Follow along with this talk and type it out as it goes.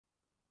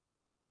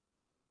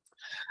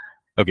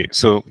Okay,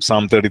 so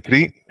Psalm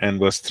 33 and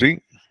verse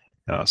 3.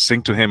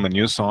 Sing to him a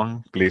new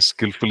song, play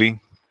skillfully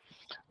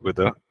with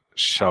a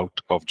shout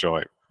of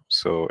joy.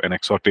 So an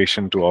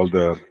exhortation to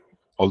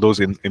all those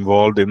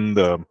involved in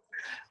the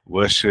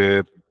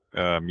worship,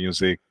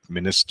 music,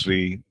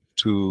 ministry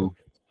to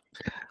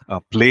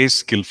play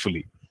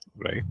skillfully,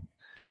 right?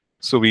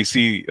 So we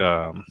see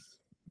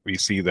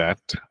that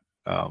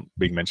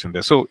being mentioned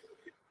there. So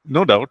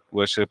no doubt,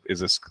 worship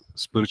is a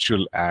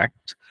spiritual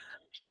act,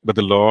 but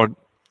the Lord,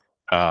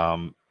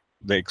 um,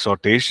 the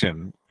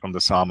exhortation from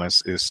the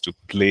psalmist is to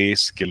play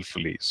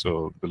skillfully.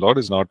 So the Lord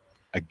is not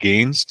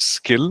against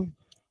skill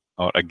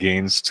or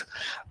against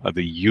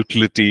the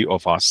utility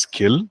of our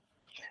skill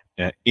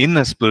in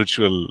a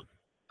spiritual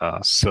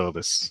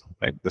service,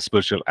 right? The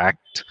spiritual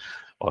act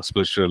or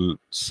spiritual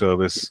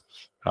service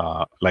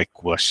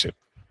like worship.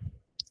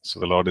 So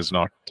the Lord is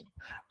not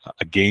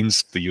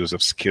against the use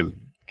of skill.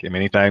 Okay,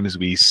 many times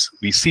we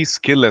see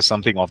skill as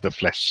something of the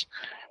flesh,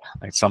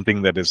 like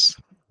something that is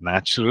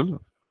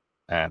natural,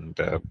 and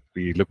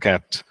we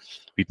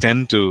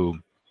tend to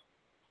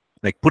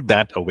like put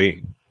that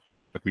away.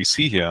 But we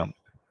see here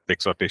the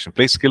exhortation: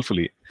 play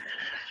skillfully,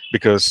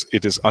 because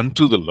it is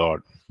unto the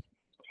Lord.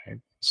 Right?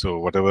 So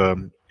whatever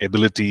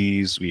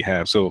abilities we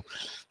have, so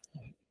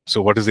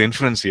what is the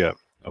inference here?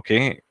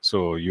 Okay,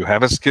 so you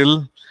have a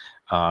skill.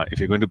 If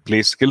you're going to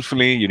play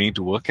skillfully, you need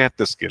to work at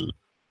the skill.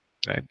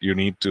 Right? You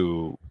need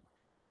to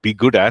be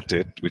good at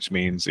it, which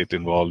means it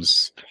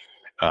involves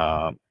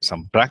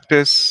some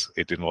practice,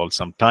 it involves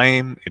some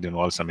time, it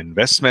involves some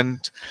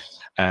investment,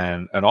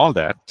 and all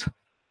that,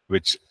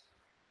 which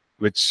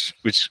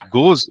which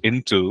goes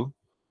into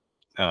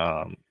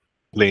um,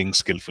 playing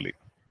skillfully.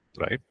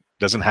 Right?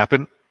 Doesn't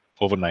happen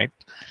overnight.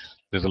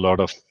 There's a lot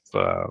of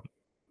uh,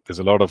 there's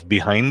a lot of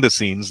behind the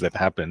scenes that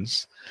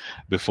happens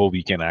before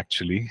we can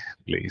actually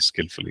play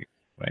skillfully.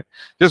 Right?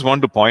 Just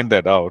want to point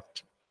that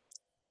out,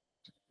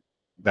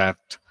 that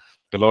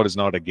the Lord is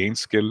not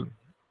against skill.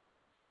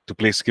 To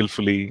play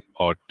skillfully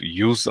or to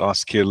use our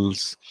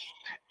skills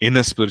in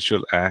a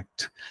spiritual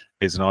act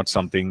is not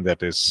something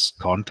that is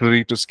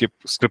contrary to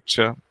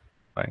scripture,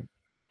 right?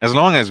 As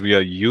long as we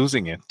are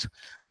using it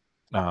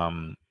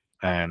um,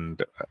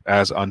 and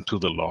as unto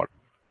the Lord,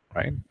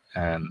 right?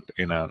 And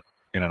in an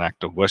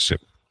act of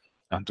worship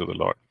unto the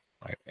Lord,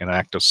 right? In an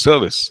act of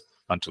service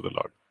unto the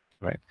Lord,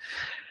 right?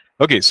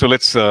 Okay, so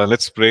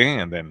let's pray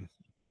and then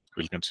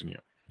we'll continue.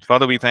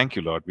 Father, we thank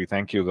you, Lord. We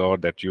thank you,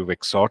 Lord, that you've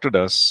exhorted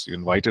us, you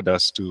invited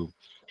us to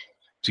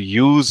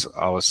use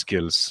our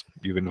skills.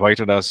 You've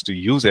invited us to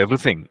use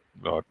everything,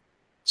 Lord,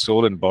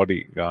 soul and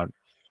body, God,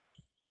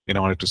 in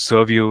order to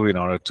serve you, in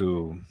order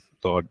to,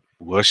 Lord,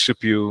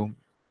 worship you.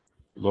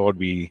 Lord,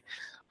 we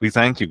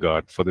thank you,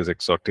 God, for this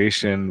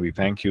exhortation. We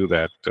thank you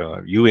that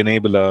you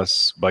enable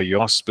us by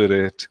your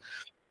Spirit.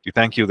 We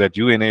thank you that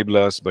you enable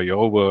us by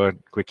your word,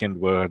 quickened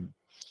word,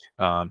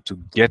 to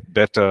get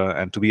better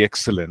and to be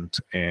excellent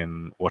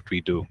in what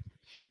we do.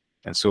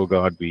 And so,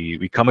 God,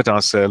 we commit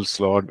ourselves,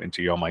 Lord,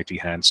 into your mighty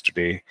hands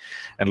today.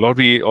 And Lord,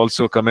 we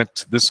also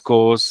commit this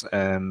course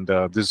and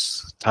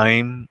this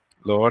time,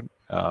 Lord,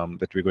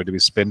 that we're going to be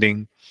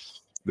spending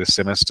this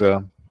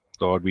semester.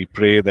 Lord, we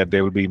pray that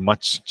there will be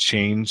much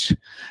change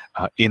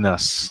in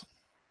us,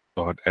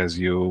 Lord, as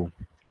you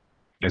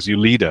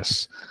lead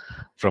us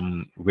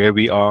from where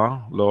we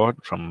are, Lord,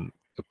 from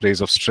the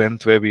place of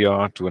strength where we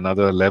are to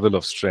another level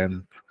of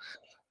strength,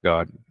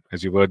 God,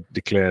 as your word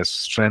declares,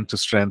 strength to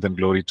strength and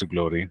glory to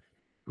glory.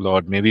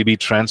 Lord, may we be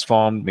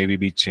transformed, may we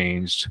be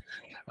changed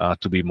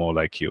to be more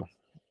like you.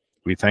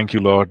 We thank you,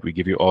 Lord. We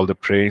give you all the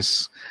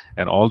praise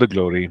and all the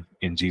glory.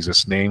 In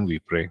Jesus' name we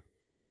pray.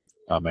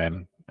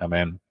 Amen.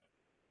 Amen.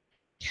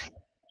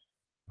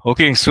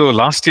 Okay, so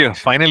last year,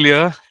 final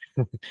year,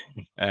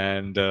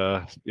 and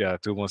yeah,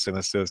 2 more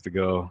semesters to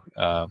go.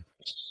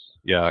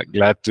 Yeah,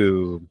 glad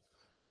to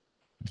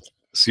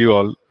see you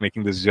all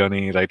making this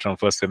journey right from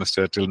first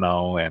semester till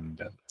now, and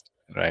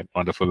right,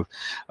 wonderful.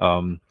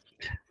 Um,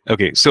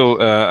 Okay, so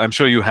I'm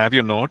sure you have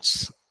your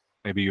notes.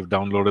 Maybe you've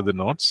downloaded the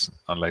notes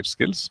on life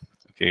skills.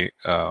 Okay,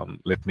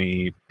 let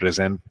me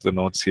present the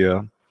notes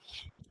here.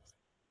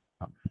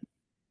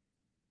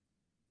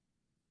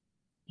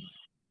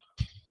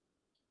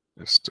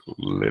 Just a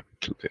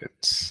little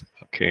bit.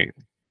 Okay.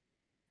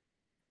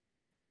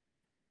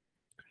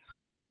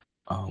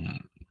 Um,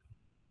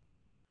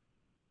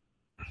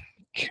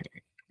 okay.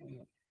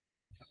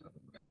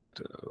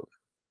 Uh,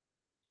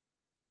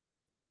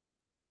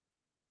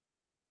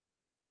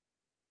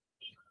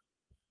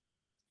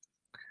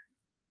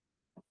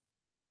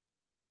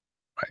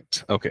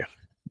 right. Okay.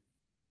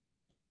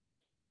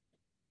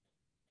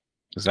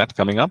 Is that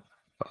coming up?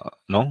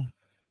 No,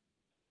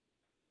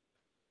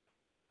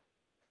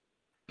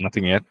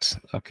 nothing yet.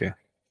 Okay.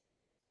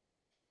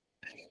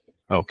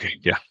 Okay.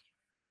 Yeah.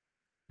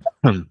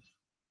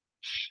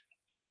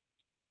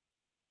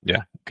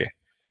 Yeah. Okay.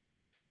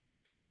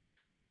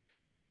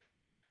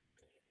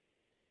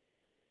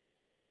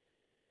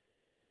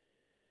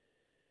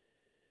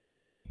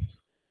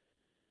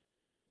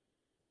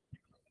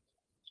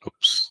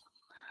 Oops.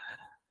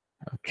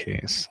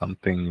 Okay,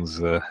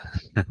 something's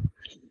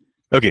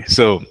okay.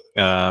 So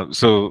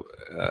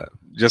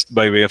just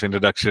by way of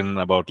introduction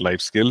about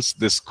life skills,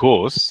 this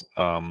course is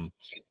a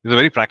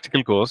very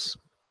practical course,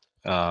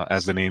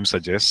 as the name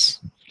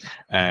suggests.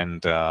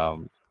 And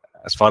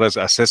as far as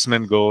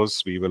assessment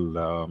goes, we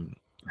will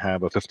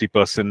have a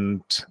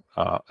 50%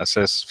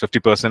 assess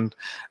 50%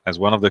 as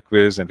one of the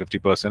quiz and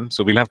 50%.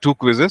 So we'll have two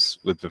quizzes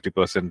with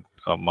 50%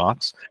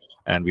 marks,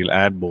 and we'll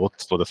add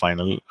both for the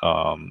final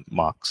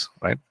marks,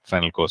 right?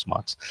 Final course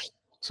marks.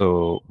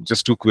 So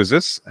just two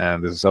quizzes,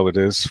 and this is how it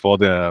is for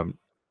the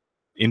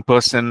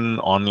in-person,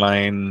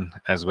 online,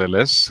 as well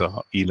as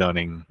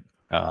e-learning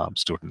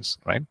students,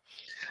 right?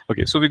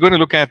 Okay, so we're going to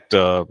look at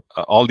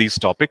all these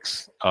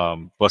topics: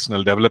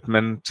 personal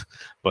development,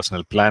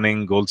 personal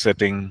planning, goal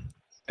setting,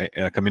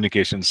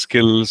 communication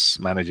skills,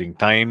 managing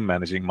time,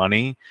 managing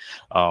money,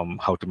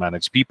 how to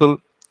manage people,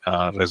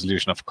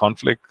 resolution of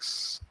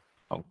conflicts,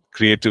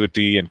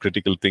 creativity and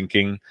critical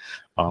thinking,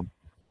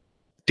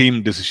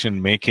 team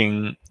decision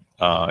making,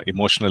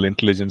 emotional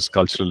intelligence,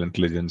 cultural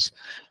intelligence,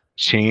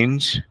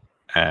 change,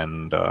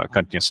 and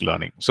continuous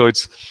learning. So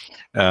it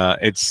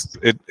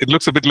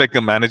looks a bit like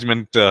a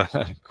management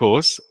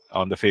course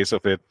on the face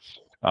of it,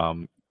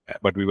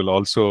 but we will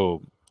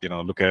also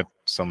look at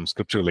some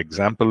scriptural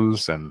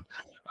examples and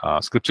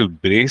scriptural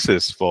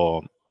basis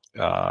for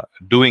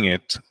doing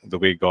it the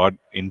way God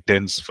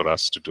intends for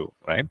us to do,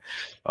 right?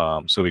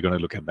 So we're going to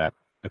look at that.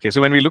 Okay,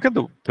 so when we look at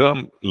the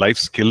term life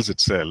skills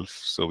itself,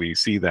 so we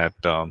see that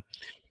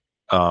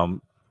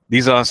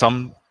these are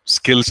some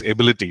skills,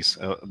 abilities.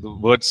 The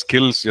word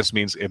skills just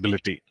means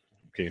ability.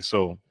 Okay,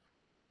 so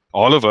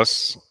all of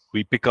us,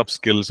 we pick up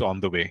skills on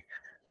the way,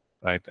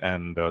 right?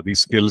 And these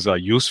skills are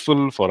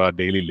useful for our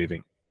daily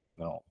living.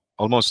 Now,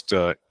 almost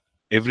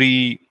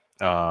every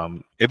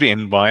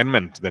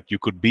environment that you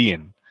could be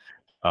in,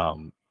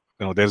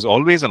 there's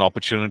always an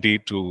opportunity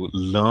to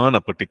learn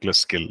a particular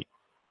skill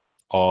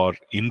or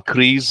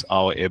increase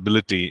our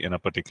ability in a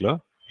particular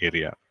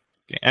area.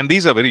 Okay? And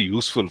these are very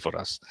useful for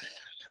us.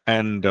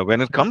 And when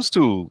it comes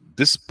to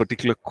this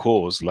particular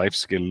course, life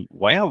skill,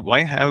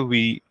 why have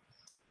we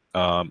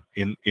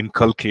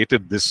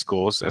inculcated this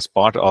course as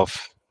part of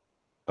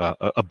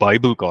a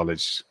Bible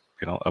college,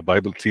 a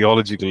Bible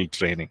theological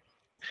training?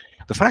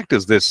 The fact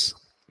is this,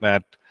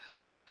 that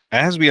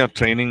as we are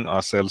training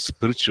ourselves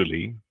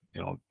spiritually,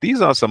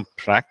 these are some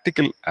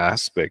practical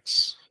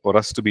aspects for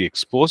us to be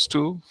exposed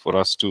to, for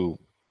us to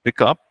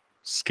pick up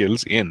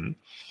skills in,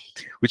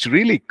 which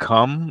really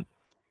come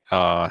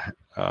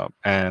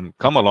and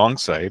come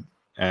alongside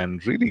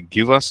and really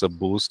give us a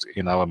boost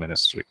in our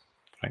ministry,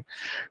 right?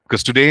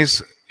 Because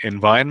today's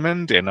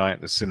environment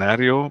and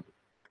scenario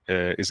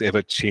is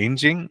ever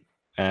changing,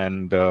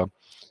 and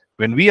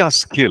when we are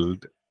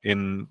skilled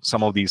in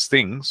some of these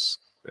things,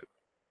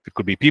 it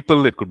could be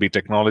people, it could be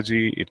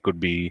technology, it could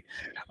be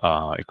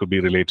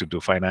related to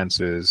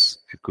finances,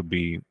 it could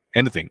be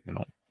anything,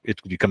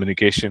 it could be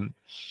communication.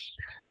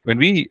 When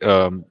we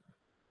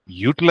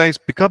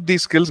pick up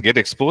these skills, get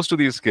exposed to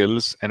these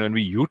skills, and when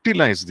we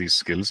utilize these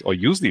skills or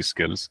use these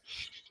skills,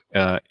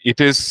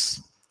 it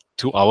is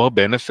to our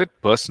benefit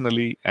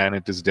personally, and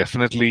it is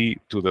definitely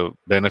to the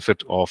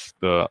benefit of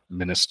the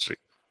ministry.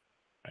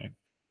 Right?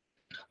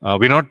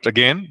 We're not,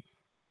 again,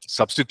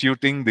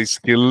 substituting these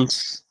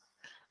skills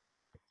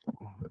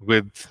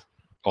with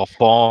or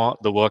for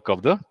the work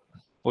of the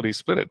Holy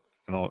Spirit.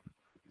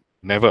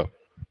 Never.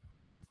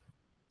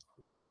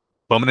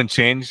 Permanent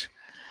change,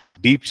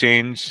 deep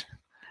change,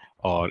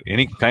 or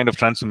any kind of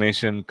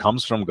transformation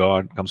comes from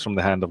God, comes from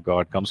the hand of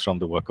God, comes from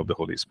the work of the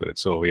Holy Spirit.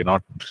 So we're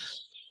not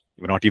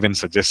even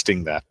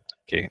suggesting that,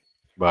 okay?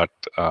 But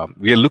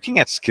we are looking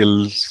at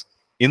skills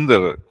in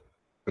the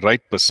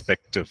right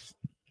perspective.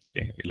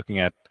 Okay? We're looking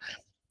at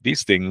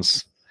these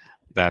things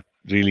that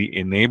really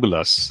enable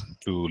us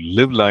to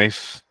live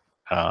life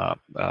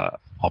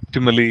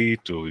optimally,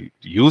 to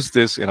use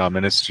this in our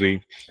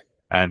ministry,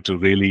 and to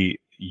really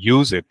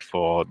use it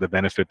for the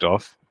benefit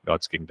of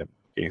God's kingdom.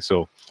 Okay,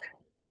 so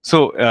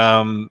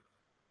I'm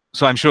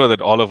sure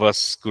that all of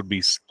us could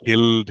be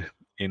skilled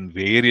in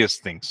various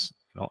things.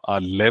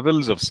 Our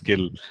levels of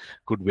skill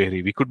could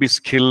vary. We could be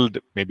skilled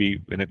maybe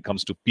when it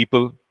comes to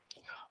people,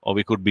 or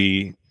we could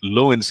be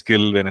low in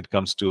skill when it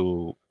comes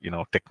to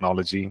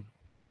technology,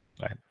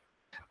 right?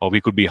 Or we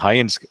could be high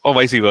in skill, or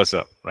vice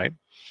versa, right?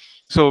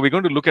 So we're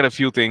going to look at a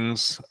few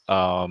things,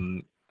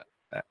 and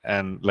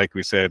like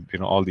we said,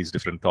 all these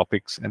different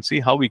topics, and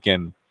see how we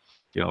can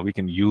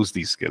use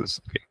these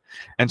skills. Okay,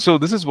 and so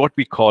this is what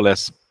we call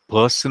as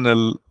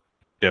personal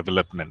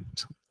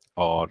development,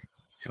 or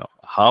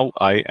how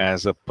I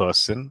as a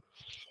person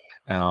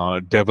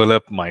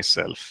develop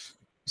myself,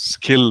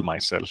 skill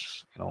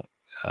myself,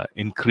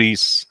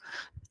 increase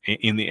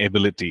in the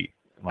ability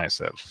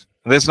myself.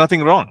 There's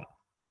nothing wrong,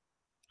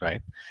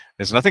 right?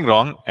 There's nothing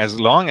wrong as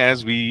long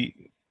as we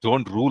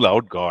don't rule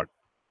out God.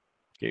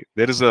 Okay,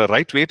 there is a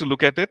right way to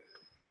look at it.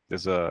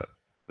 There's a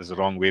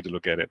wrong way to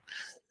look at it.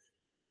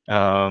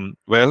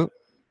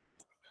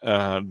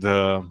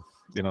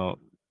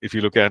 If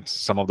you look at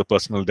some of the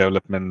personal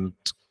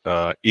development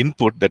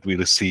input that we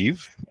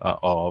receive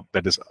or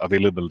that is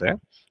available there,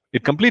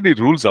 it completely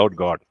rules out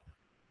God.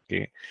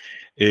 Okay,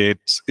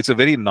 it's a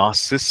very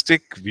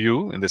narcissistic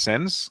view, in the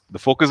sense the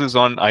focus is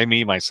on I,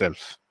 me,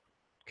 myself.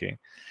 Okay,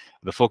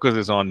 the focus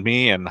is on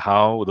me and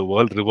how the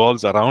world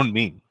revolves around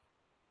me.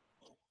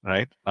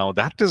 Right now,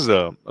 that is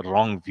a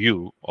wrong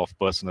view of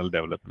personal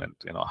development.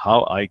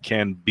 How I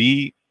can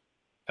be,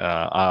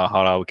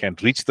 how I can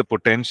reach the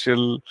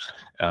potential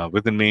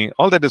within me.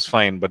 All that is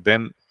fine, but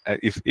then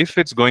if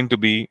it's going to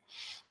be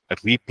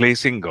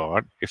replacing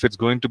God, if it's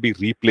going to be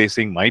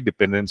replacing my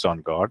dependence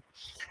on God,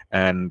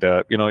 and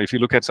if you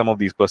look at some of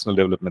these personal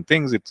development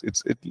things,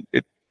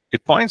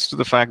 it points to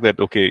the fact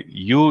that, okay,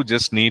 you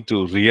just need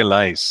to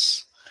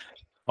realize,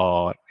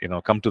 or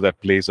come to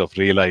that place of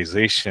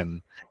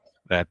realization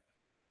that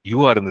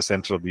you are in the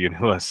center of the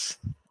universe,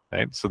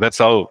 right? So that's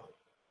how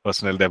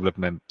personal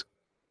development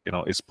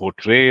is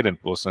portrayed, and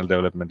personal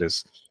development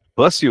is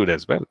pursued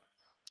as well,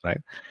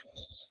 right?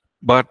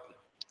 But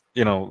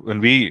when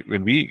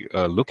we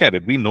look at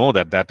it, we know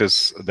that that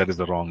is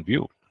the wrong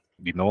view.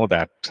 We know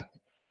that,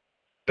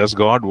 does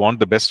God want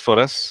the best for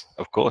us?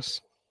 Of course.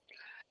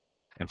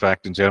 In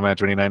fact, in Jeremiah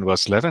 29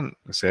 verse 11,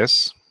 it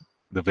says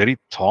the very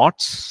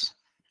thoughts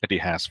that he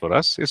has for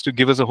us is to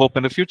give us a hope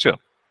and a future.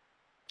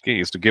 Okay,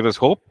 is to give us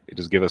hope, it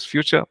is give us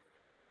future.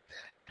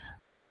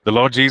 The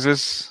Lord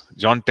Jesus,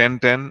 John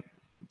 10:10,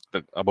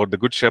 about the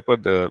good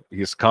shepherd, he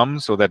has come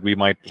so that we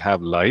might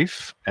have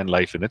life, and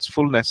life in its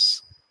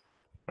fullness,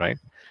 right?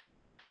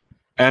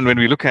 And when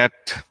we look at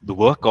the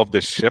work of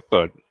the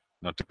shepherd,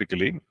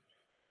 typically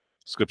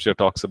scripture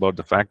talks about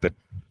the fact that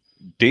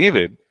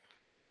David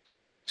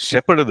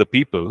shepherded the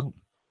people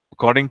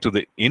according to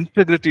the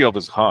integrity of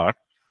his heart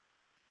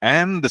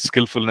and the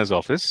skillfulness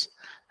of his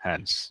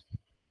hands.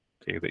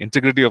 Okay, the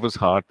integrity of his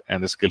heart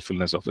and the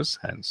skillfulness of his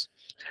hands.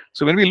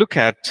 So when we look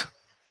at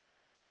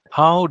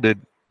how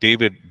did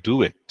David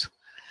do it,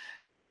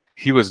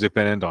 he was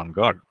dependent on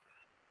God,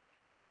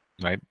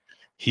 right?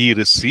 He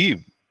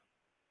received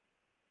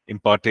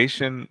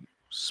impartation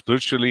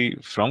spiritually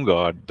from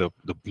God, the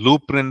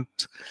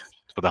blueprint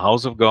for the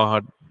house of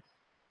God,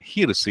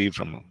 he received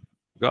from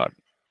God.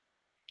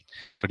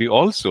 But he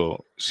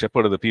also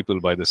shepherded the people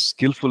by the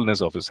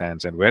skillfulness of his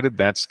hands. And where did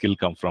that skill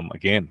come from?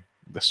 Again,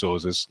 the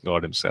source is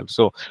God himself.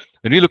 So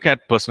when we look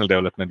at personal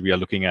development, we are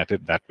looking at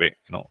it that way.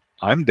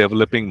 I'm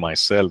developing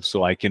myself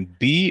so I can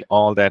be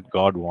all that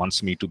God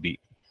wants me to be.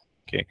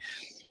 Okay.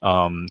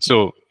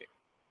 So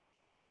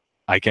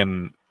I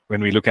can,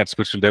 when we look at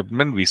spiritual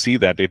development, we see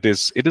that it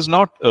is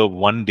not a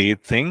one-day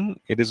thing.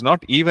 It is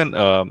not even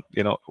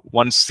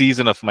one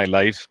season of my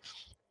life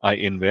I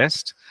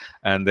invest,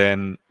 and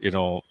then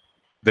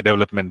the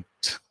development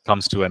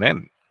comes to an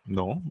end.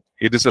 No,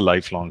 it is a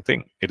lifelong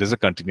thing. It is a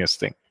continuous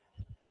thing.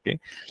 Okay.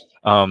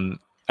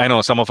 I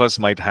know some of us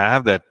might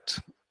have that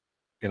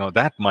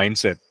that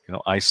mindset.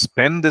 I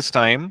spend this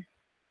time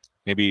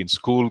maybe in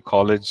school,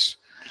 college,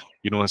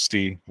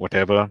 university,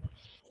 whatever,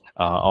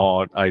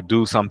 or I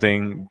do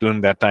something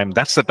during that time.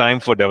 That's the time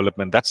for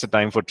development. That's the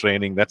time for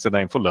training. That's the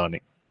time for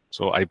learning.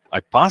 So I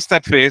pass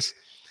that phase,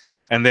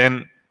 and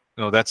then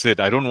that's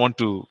it. I don't want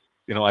to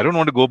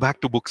go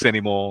back to books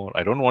anymore.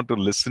 I don't want to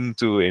listen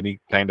to any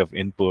kind of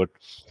input.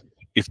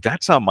 If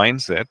that's our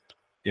mindset,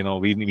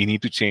 we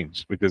need to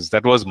change, because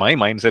that was my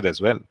mindset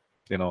as well.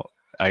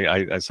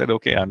 I said,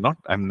 okay,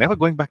 I'm never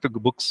going back to the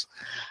books.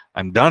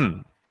 I'm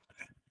done.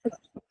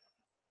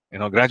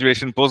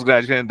 Graduation,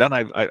 post-graduation, done.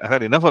 I've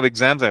had enough of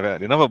exams. I've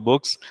had enough of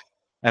books,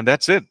 and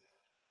that's it.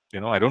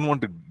 I don't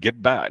want to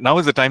get back. Now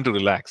is the time to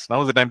relax.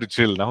 Now is the time to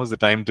chill. Now is the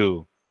time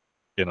to,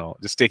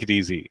 just take it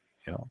easy.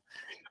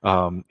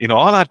 All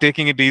are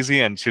taking it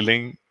easy and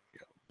chilling.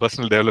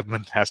 Personal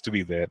development has to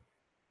be there.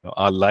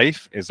 Our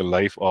life is a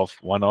life of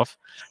one of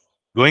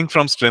going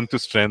from strength to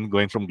strength,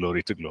 going from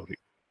glory to glory.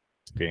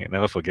 Okay,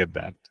 never forget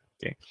that.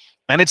 Okay,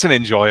 and it's an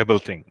enjoyable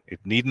thing. It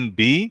needn't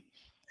be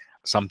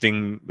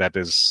something that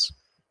is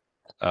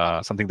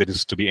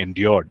to be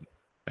endured.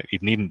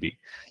 It needn't be.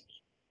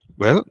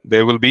 Well,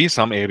 there will be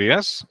some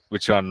areas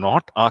which are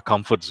not our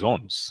comfort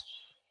zones,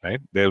 right?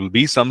 There will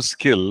be some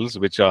skills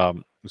which are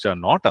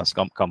not our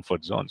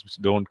comfort zones, which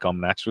don't come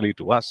naturally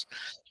to us,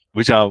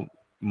 which our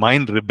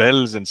mind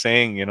rebels and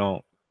saying,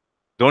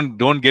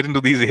 don't get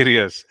into these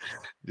areas,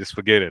 just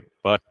forget it.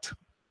 But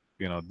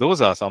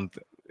those are some,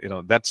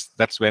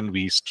 that's when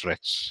we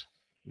stretch.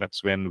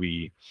 That's when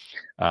we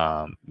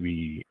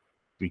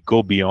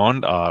go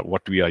beyond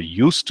what we are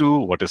used to,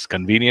 what is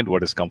convenient,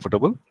 what is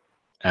comfortable,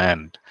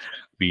 and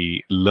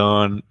we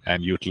learn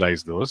and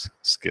utilize those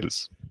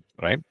skills,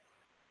 right?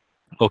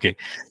 Okay,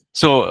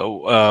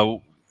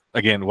 so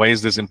again, why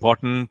is this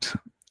important?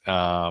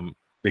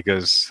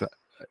 Because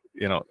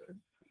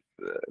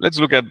let's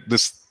look at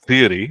this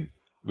theory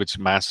which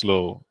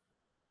Maslow,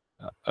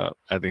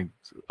 I think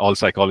all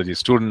psychology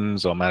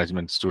students or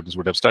management students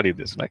would have studied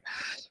this, like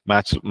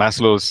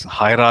Maslow's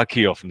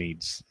hierarchy of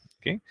needs.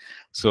 Okay,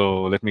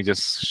 so let me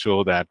just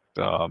show that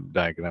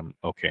diagram.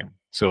 Okay,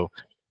 so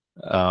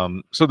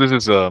so this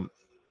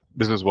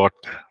is what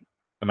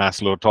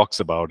Maslow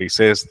talks about. He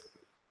says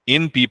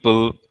in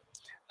people,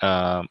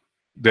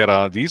 there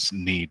are these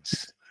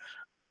needs,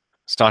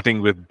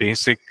 starting with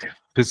basic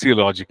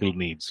physiological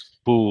needs,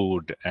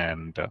 food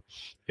and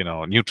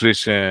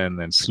nutrition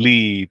and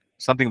sleep,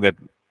 something that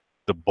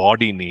the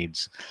body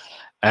needs.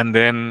 And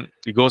then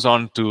it goes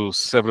on to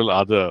several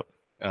other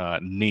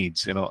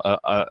needs,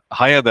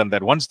 higher than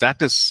that. Once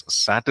that is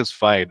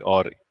satisfied,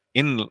 or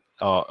even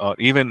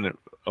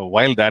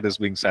while that is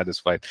being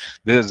satisfied,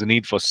 there's a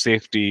need for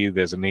safety,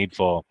 there's a need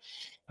for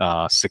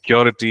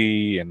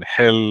security and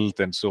health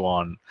and so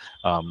on,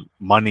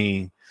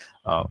 money,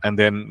 and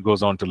then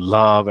goes on to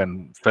love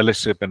and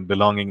fellowship and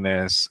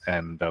belongingness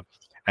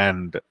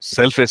and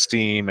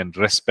self-esteem and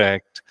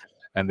respect,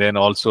 and then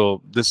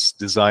also this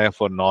desire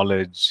for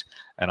knowledge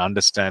and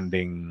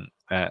understanding,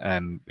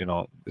 and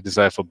the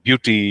desire for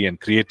beauty and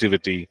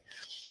creativity,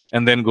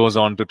 and then goes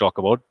on to talk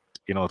about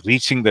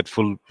reaching that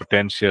full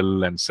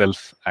potential and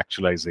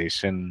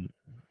self-actualization,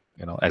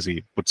 as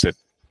he puts it,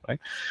 right?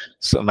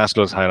 So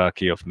Maslow's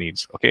hierarchy of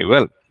needs. Okay,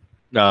 well,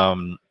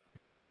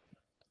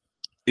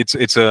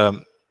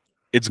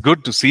 it's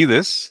good to see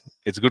this.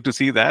 It's good to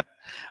see that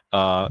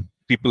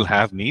people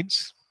have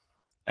needs,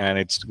 and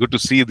it's good to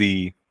see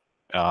the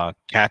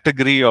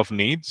category of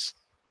needs,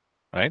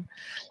 right?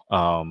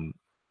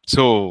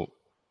 So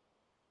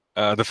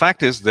the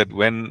fact is that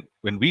when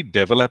we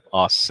develop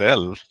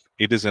ourselves,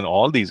 it is in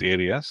all these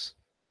areas,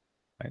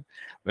 right?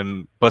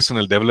 When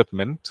personal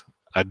development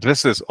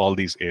addresses all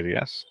these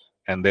areas,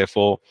 and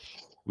therefore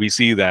we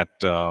see that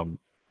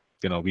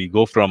we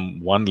go from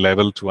one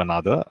level to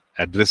another,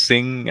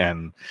 addressing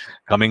and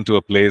coming to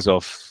a place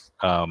of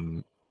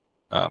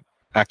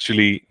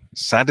actually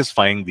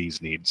satisfying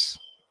these needs,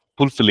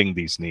 fulfilling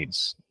these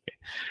needs.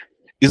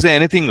 Is there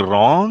anything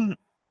wrong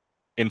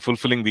in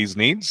fulfilling these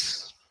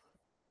needs?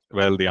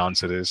 Well, the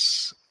answer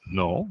is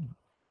no,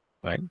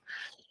 right?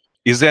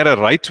 Is there a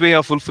right way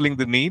of fulfilling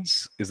the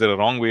needs? Is there a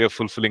wrong way of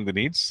fulfilling the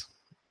needs?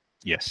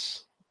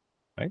 Yes,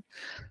 right?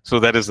 So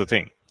that is the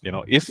thing.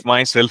 If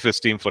my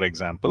self-esteem, for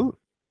example,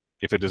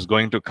 if it is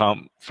going to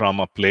come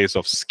from a place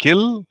of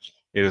skill,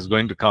 it is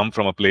going to come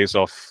from a place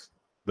of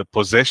the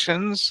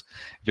possessions,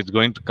 if it's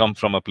going to come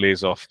from a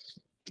place of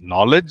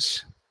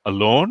knowledge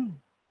alone,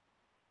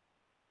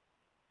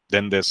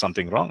 then there's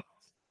something wrong,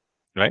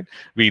 right?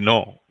 We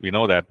know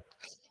that,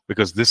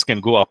 because this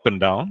can go up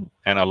and down,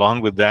 and along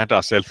with that,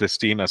 our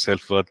self-esteem, our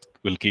self-worth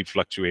will keep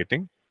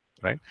fluctuating,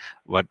 right?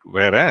 But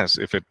whereas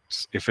if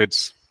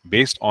it's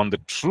based on the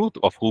truth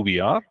of who we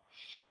are,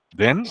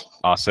 then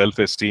our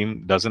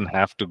self-esteem doesn't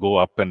have to go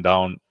up and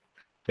down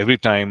every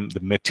time the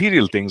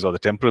material things or the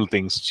temporal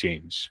things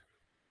change,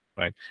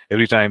 right?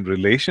 Every time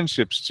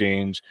relationships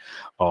change,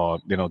 or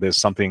there's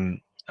something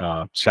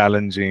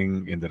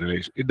challenging in the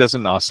relation, it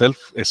doesn't, our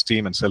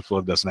self-esteem and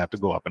self-worth doesn't have to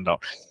go up and down.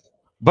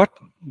 But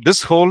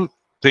this whole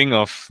thing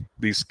of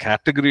these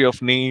category of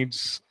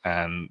needs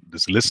and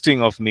this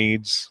listing of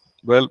needs,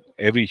 well,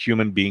 every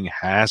human being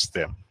has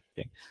them.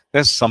 Okay?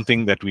 There's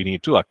something that we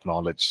need to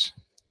acknowledge.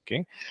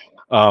 Okay.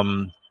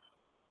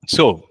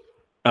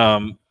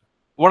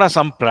 What are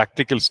some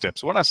practical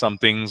steps? What are some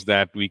things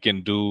that we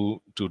can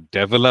do to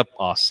develop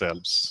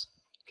ourselves?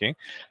 Okay.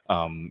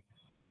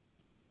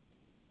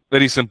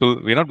 Very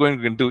simple. We're not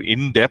going into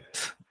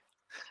in-depth,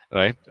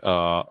 right?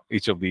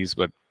 Each of these,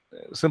 but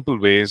simple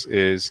ways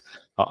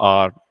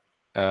are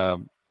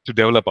to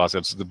develop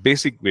ourselves. The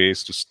basic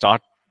ways to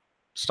start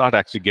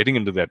actually getting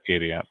into that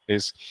area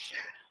is,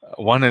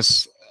 one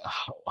is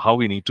how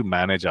we need to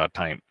manage our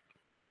time.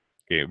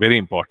 Okay, very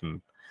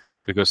important,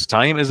 because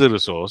time is a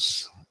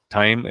resource.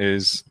 Time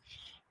is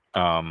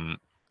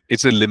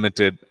it's a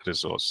limited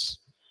resource,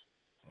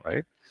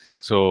 right?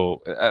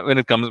 So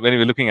when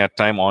we're looking at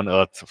time on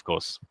Earth, of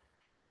course.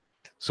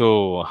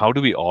 So how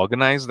do we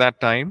organize that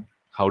time?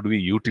 How do we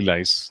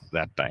utilize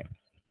that time?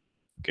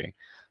 Okay,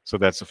 so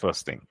that's the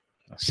first thing.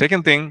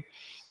 Second thing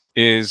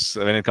is,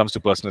 when it comes to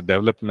personal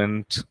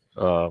development,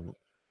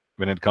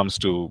 when it comes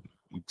to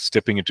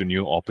stepping into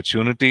new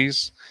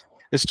opportunities,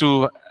 is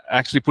to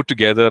actually put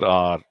together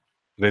our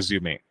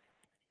resume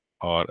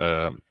or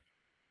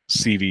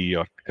CV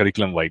or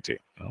curriculum vitae.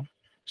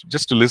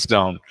 Just to list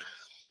down,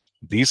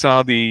 these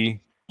are the,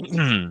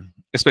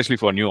 especially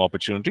for new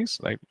opportunities,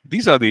 right?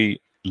 These are the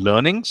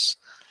learnings,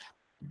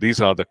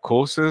 these are the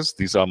courses,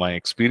 these are my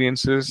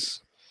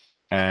experiences,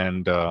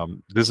 and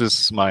this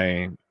is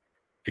my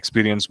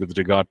experience with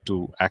regard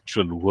to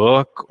actual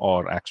work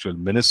or actual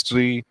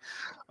ministry,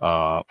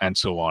 and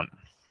so on,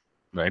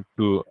 right?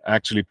 To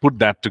actually put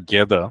that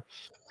together,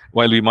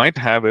 while we might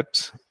have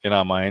it in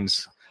our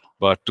minds,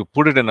 but to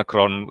put it in a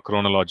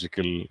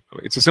chronological,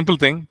 it's a simple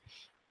thing.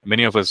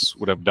 Many of us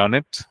would have done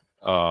it.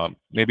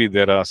 Maybe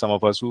there are some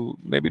of us who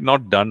maybe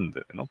not done,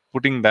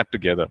 putting that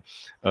together,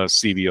 a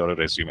CV or a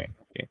resume.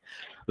 Okay.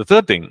 The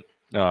third thing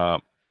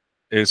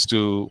is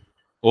to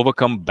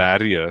overcome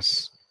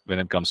barriers when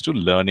it comes to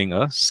learning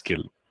a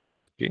skill.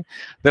 Okay.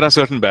 There are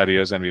certain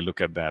barriers, and we look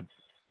at that.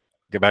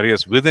 Okay,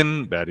 barriers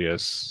within,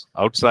 barriers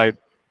outside.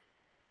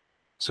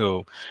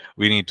 So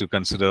we need to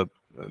consider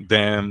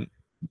them,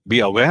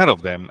 be aware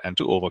of them, and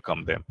to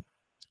overcome them.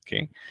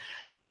 Okay.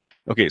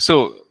 Okay,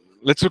 so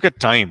let's look at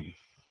time.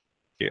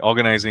 Okay,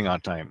 organizing our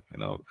time.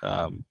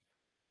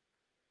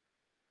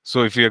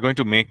 So if we are going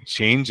to make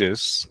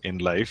changes in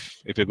life,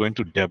 if we're going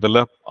to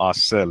develop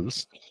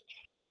ourselves,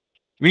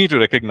 we need to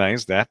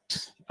recognize that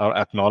or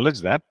acknowledge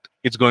that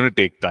it's going to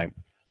take time.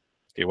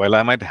 Okay, while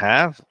I might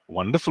have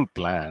wonderful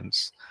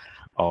plans,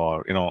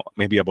 or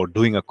maybe about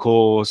doing a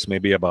course,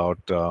 maybe about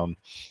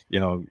you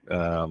know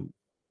um,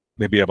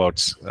 maybe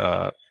about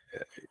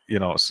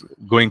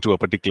going to a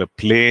particular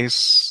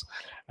place,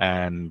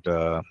 and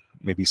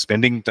maybe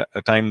spending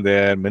time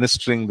there,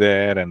 ministering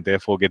there, and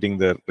therefore getting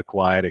the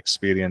required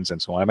experience and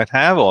so on. I might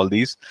have all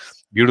these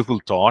beautiful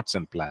thoughts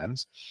and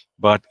plans,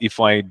 but if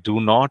I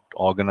do not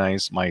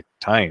organize my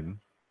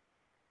time,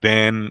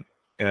 then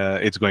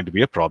it's going to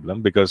be a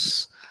problem,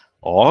 because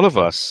all of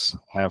us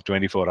have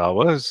 24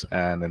 hours,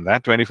 and in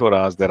that 24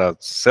 hours there are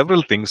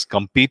several things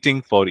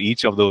competing for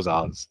each of those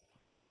hours.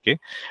 Okay,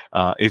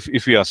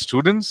 if we are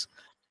students,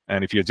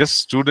 and if you're just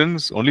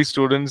students, only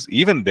students,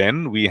 even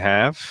then we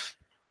have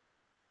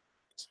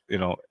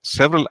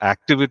several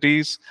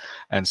activities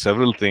and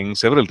several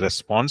things, several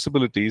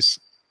responsibilities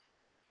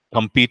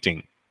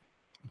competing,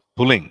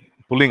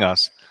 pulling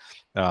us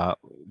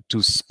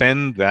to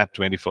spend that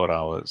 24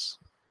 hours.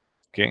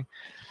 Okay,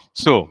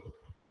 so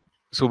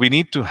we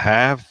need to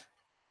have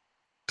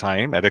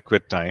time,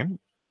 adequate time.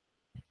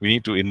 We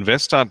need to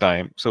invest our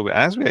time. So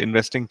as we are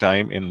investing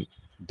time in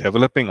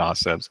developing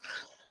ourselves,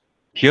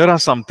 here are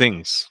some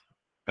things,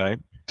 right?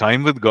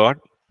 Time with God,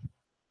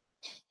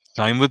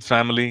 time with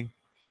family,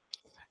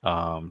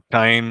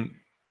 time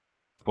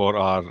for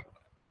our,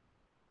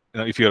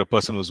 if you're a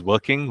person who's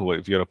working, or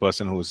if you're a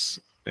person who's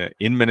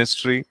in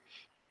ministry,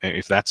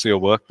 if that's your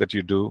work that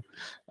you do,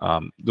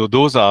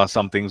 those are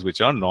some things which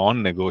are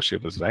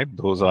non-negotiables, right?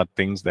 Those are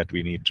things that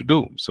we need to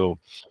do. So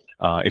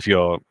if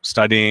you're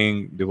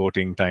studying,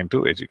 devoting time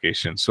to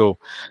education. So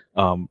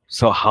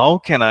how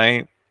can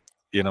I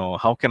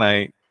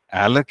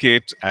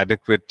allocate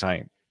adequate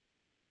time,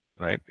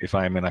 right? If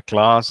I'm in a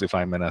class, if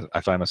I'm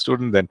a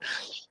student, then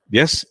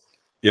yes,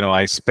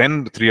 I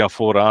spend 3 or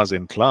 4 hours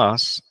in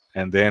class,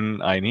 and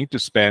then I need to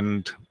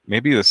spend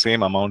maybe the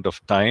same amount of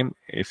time,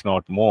 if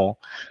not more,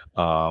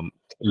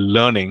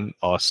 learning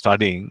or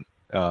studying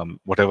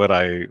whatever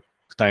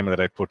time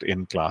that I put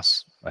in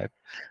class, right?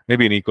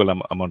 Maybe an equal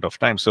amount of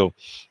time. So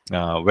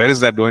where is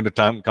that going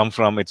to come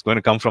from? It's going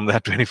to come from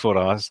that 24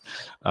 hours.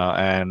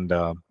 And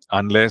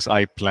unless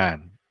I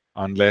plan,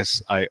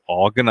 unless I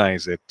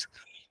organize it,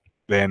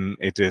 then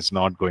it is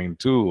not going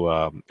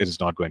to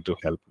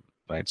help,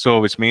 right? So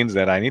which means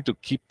that I need to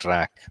keep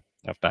track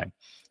of time.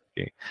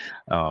 Okay.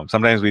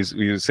 Sometimes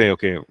we say,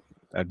 okay,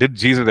 did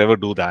Jesus ever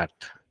do that?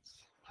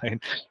 Right?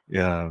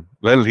 Yeah.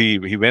 Well,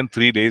 he went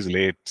 3 days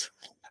late,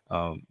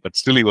 but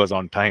still he was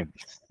on time.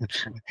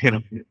 you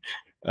know.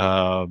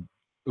 Uh,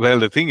 well,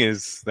 the thing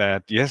is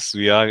that yes,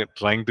 we are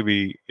trying to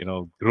be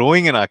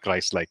growing in our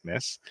Christ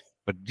likeness,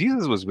 but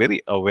Jesus was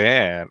very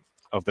aware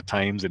of the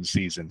times and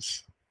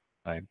seasons.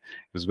 Right?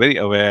 He was very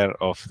aware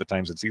of the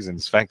times and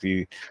seasons. In fact,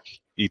 he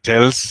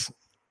tells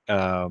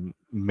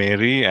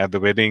Mary at the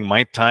wedding,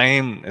 "My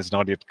time has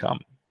not yet come."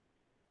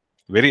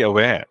 Very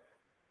aware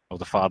of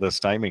the Father's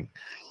timing,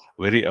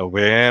 very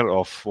aware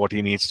of what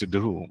he needs to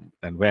do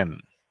and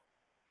when.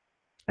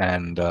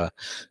 And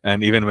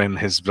even when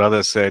his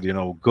brother said,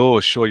 go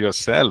show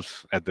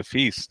yourself at the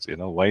feast,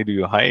 why do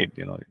you hide?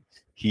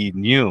 He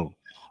knew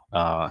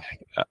uh,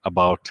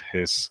 about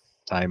his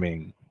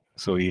timing.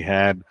 So he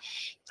had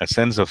a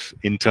sense of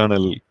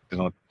internal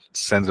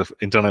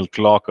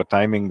clock or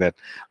timing, that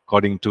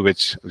according to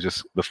which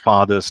is the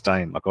Father's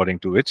time, according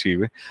to which he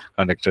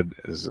conducted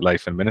his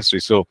life and ministry.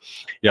 So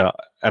yeah,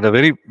 at a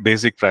very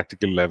basic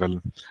practical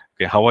level,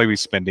 okay, how are we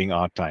spending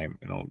our time?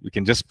 We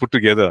can just put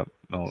together,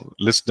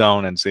 list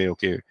down and say,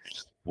 okay,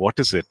 what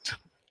is it?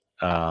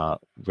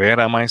 Where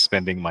am I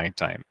spending my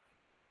time?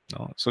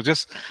 So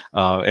just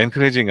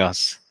encouraging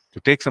us to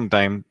take some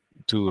time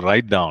to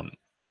write down,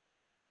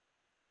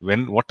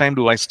 what time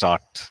do I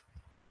start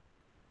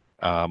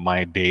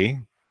my day?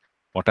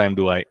 What time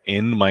do I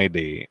end my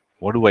day?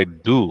 What do I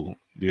do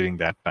during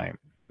that time?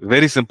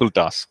 Very simple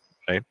task,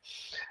 right?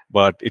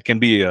 But it can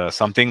be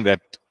something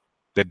that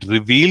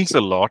reveals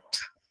a lot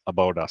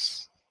about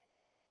us.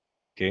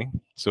 Okay,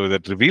 so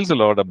that reveals a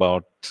lot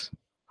about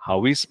how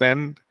we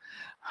spend,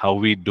 how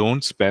we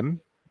don't spend,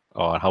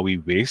 or how we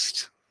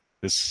waste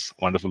this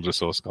wonderful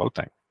resource called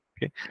time.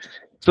 Okay,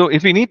 so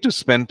if we need to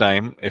spend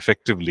time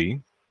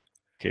effectively,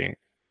 okay,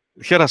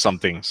 here are some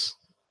things.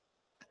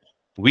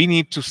 We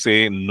need to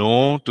say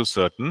no to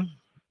certain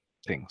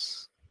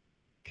things.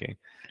 Okay,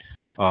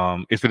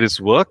 if it is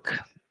work,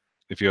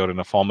 if you're in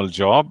a formal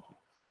job,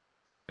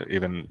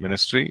 even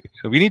ministry,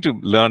 we need to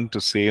learn to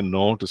say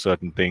no to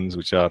certain things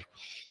which are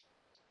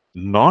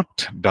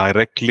not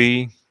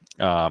directly,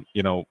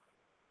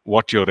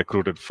 what you're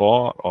recruited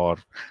for, or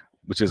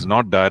which is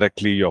not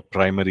directly your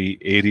primary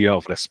area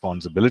of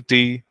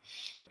responsibility,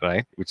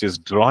 right? Which is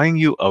drawing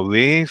you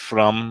away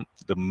from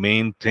the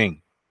main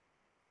thing.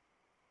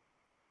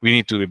 We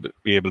need to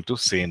be able to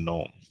say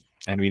no.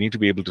 and we need to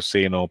be able to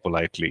say no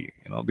politely,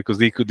 because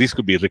these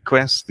could be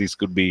requests, these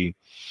could be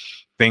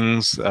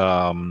things.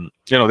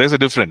 There's a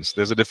difference.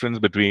 There's a difference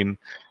between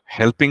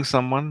helping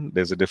someone.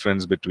 There's a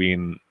difference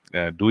between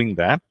doing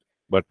that,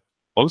 but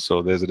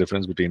also there's a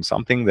difference between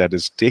something that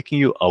is taking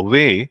you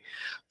away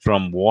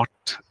from what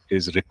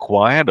is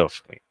required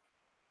of me.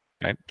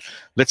 Right?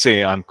 Let's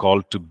say I'm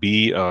called to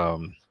be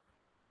called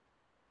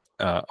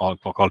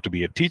to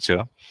be a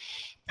teacher,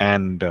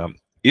 and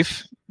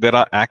if there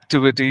are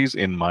activities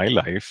in my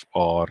life,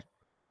 or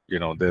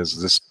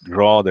there's this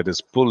draw that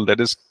is pulled that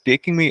is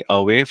taking me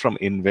away from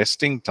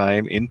investing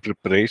time in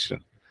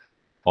preparation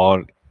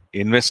or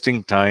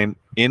investing time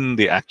in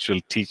the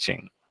actual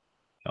teaching.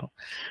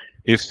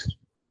 If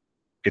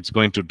it's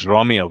going to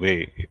draw me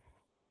away,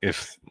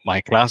 if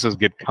my classes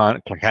get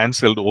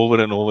cancelled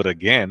over and over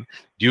again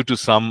due to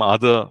some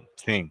other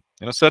thing,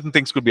 certain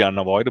things could be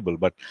unavoidable,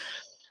 but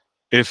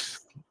if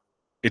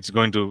it's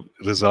going to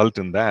result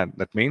in that,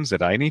 that means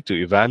that I need to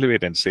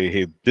evaluate and say,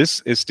 hey,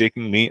 this is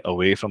taking me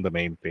away from the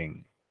main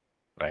thing,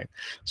 right?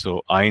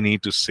 So I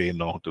need to say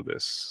no to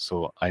this.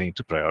 So I need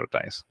to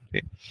prioritize.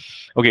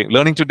 Okay,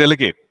 learning to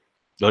delegate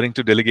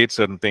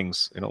certain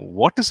things.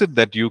 What is it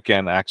that you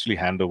can actually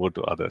hand over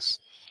to others?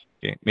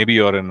 Okay, maybe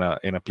you're in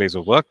a place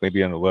of work,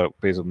 maybe in a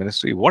place of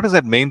ministry. What is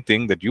that main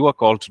thing that you are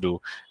called to do,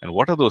 and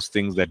what are those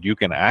things that you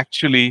can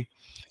actually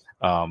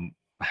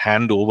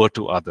hand over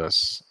to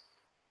others?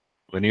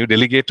 When you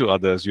delegate to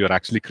others, you are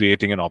actually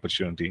creating an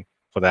opportunity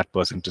for that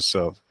person to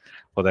serve,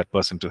 for that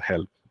person to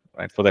help,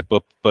 right? For that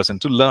person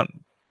to learn.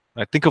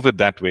 I think of it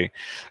that way,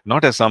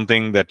 not as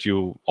something that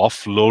you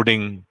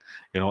offloading,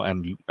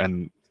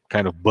 and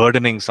kind of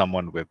burdening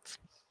someone with.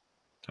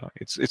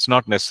 It's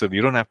not necessary.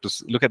 You don't have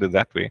to look at it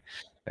that way.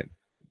 Right?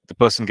 The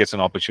person gets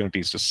an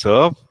opportunity to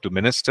serve, to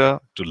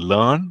minister, to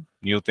learn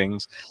new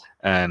things,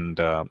 and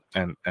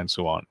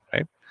so on.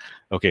 Right?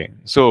 Okay.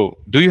 So,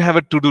 do you have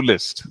a to-do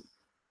list?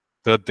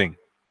 Third thing.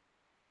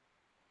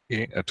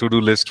 Okay, a to-do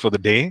list for the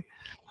day,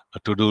 a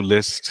to-do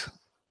list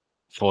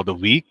for the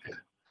week,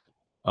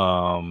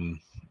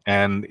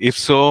 and if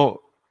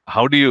so,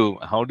 how do you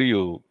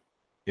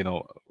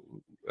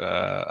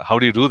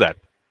do that?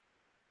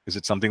 Is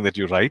it something that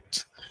you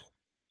write?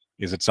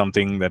 Is it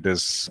something that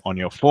is on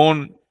your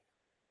phone?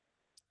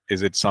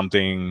 Is it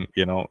something,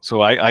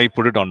 so I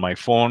put it on my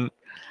phone,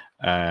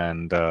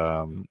 and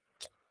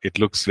it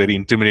looks very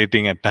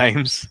intimidating at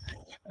times,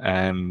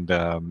 and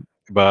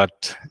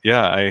but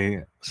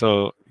yeah,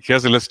 so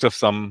here's a list of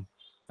some.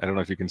 I don't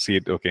know if you can see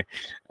it. Okay,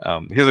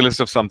 here's a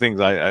list of some things.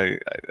 I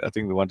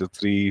think the 1, 2,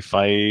 3,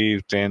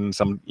 5, 10,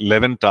 some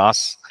 11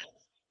 tasks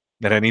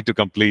that I need to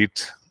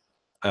complete,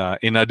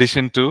 in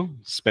addition to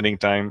spending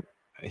time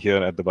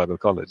here at the Bible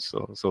College.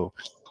 So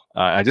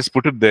I just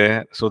put it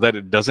there so that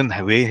it doesn't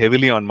weigh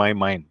heavily on my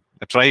mind.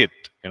 Try it.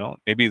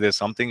 Maybe there's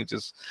something which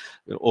is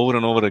over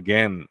and over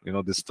again.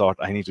 This thought: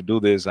 I need to do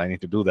this. I need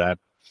to do that.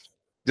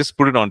 Just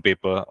put it on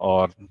paper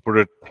or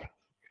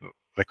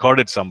record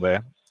it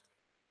somewhere.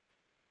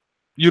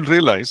 You'll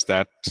realize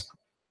that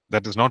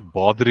that is not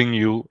bothering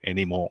you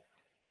anymore,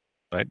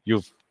 right?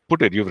 You've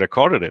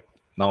recorded it.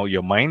 Now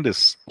your mind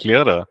is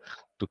clearer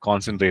to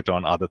concentrate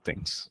on other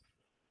things,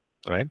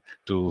 right?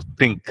 To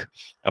think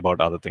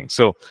about other things.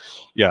 So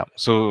yeah,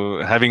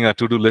 so having a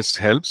to-do list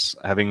helps.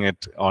 Having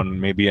it on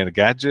maybe a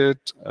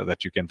gadget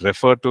that you can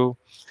refer to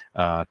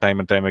time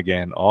and time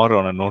again, or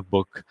on a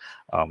notebook,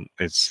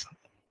 is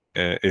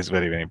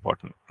very, very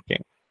important.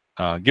 Okay,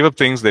 give up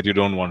things that you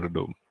don't want to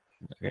do.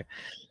 Okay.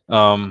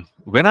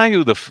 When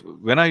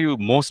are you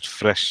most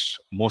fresh,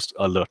 most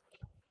alert?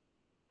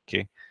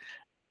 Okay,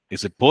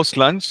 is it post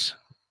lunch,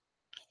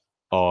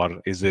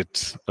 or is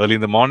it early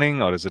in the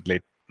morning, or is it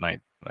late night,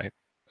 right?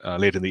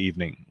 Late in the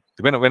evening,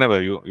 whenever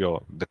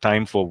the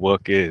time for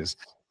work is.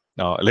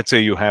 Now, let's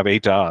say you have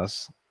 8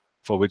 hours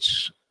for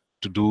which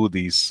to do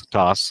these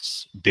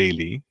tasks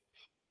daily.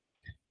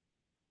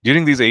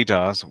 During these 8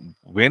 hours,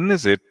 when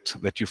is it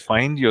that you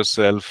find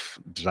yourself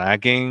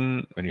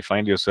dragging? When you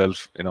find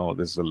yourself,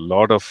 there's a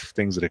lot of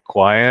things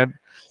required.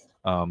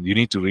 You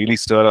need to really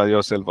stir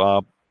yourself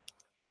up.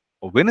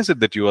 When is it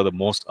that you are the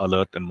most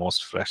alert and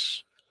most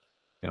fresh?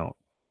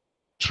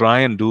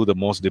 Try and do the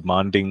most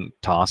demanding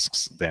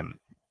tasks then,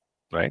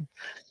 right?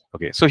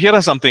 Okay, so here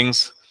are some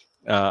things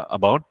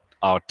about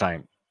our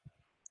time.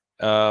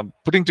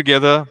 Putting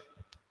together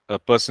a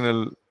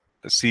personal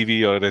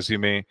CV or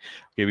resume.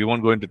 Okay, we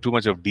won't go into too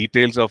much of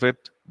details of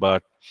it,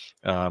 but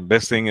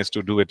best thing is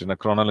to do it in a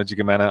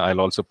chronological manner.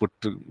 I'll also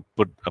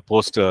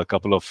post a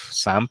couple of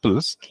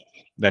samples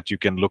that you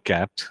can look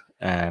at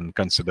and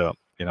consider.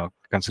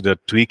 Consider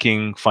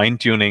tweaking,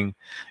 fine-tuning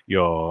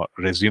your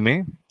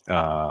resume,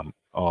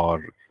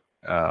 or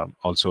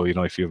also,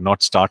 if you've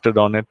not started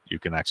on it, you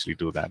can actually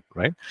do that,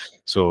 right?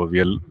 So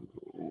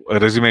a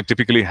resume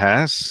typically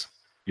has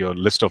your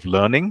list of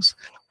learnings,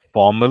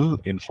 formal,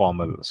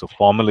 informal. So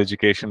formal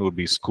education would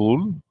be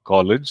school,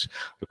 college,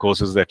 the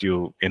courses that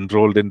you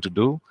enrolled in to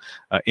do.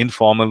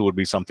 Informal would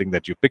be something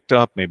that you picked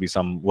up, maybe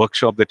some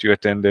workshop that you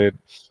attended,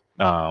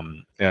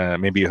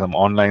 maybe some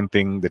online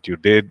thing that you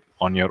did,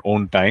 on your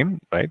own time,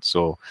 right?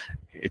 So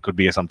it could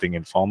be something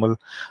informal.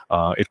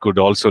 It could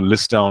also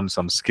list down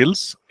some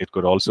skills. It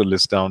could also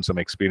list down some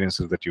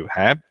experiences that you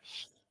had,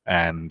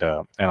 and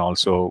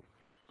also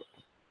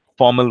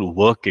formal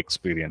work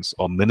experience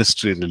or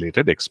ministry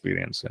related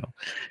experience.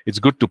 It's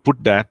good to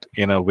put that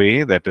in a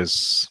way that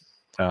is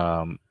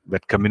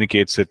that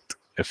communicates it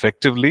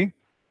effectively,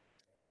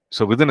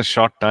 so within a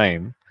short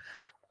time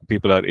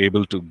people are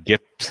able to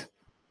get,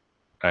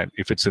 right?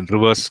 If it's in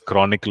reverse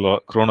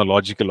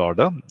chronological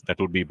order, that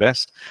would be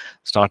best,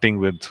 starting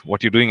with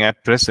what you're doing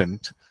at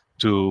present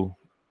to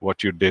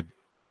what you did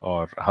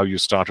or how you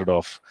started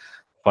off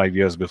 5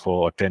 years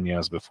before or 10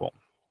 years before,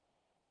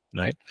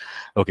 right?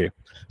 Okay,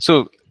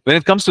 so when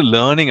it comes to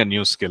learning a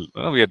new skill,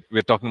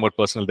 we're talking about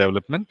personal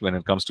development. When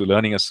it comes to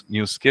learning a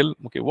new skill,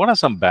 okay, what are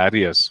some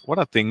barriers? What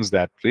are things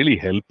that really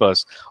help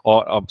us,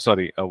 or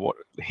what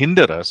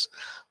hinder us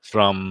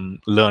from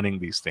learning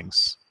these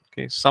things?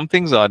 Okay, some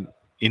things are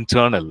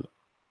internal.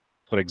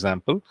 For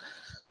example,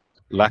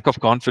 lack of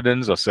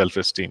confidence or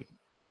self-esteem.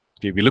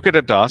 Okay, we look at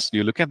a task,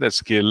 you look at the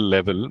skill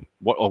level,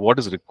 what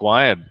is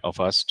required of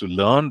us to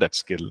learn that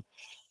skill.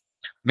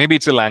 Maybe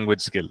it's a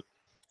language skill,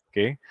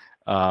 okay,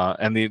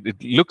 and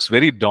it looks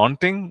very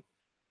daunting,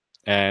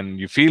 and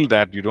you feel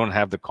that you don't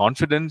have the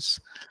confidence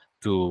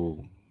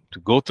to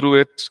go through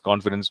it.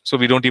 Confidence, so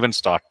we don't even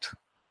start,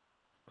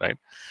 right?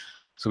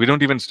 So we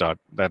don't even start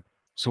that.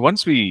 So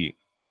once we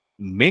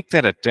make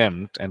that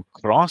attempt and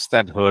cross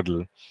that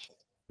hurdle,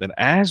 then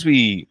as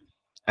we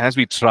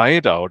try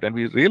it out and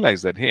we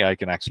realize that, hey, I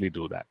can actually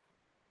do that.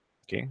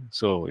 Okay,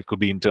 so it could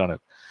be internal.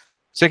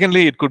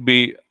 Secondly, it could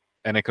be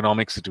an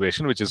economic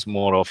situation, which is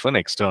more of an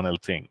external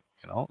thing.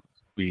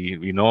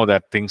 We know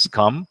that things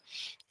come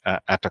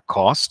at a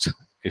cost.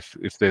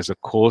 If there's a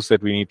course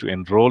that we need to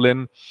enroll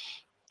in,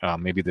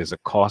 maybe there's a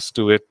cost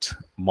to it,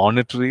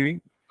 monetary,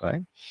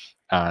 right?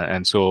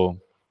 And so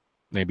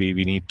maybe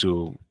we need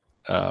to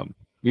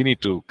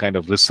kind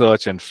of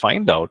research and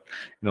find out,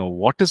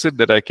 what is it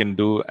that I can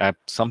do at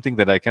something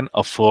that I can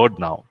afford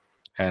now.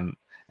 And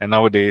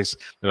nowadays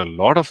there are a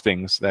lot of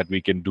things that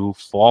we can do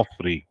for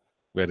free,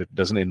 where it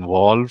doesn't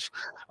involve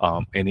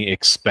any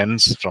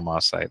expense from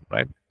our side,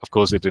 right? Of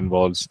course, it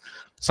involves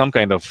some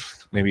kind of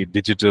maybe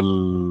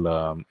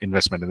digital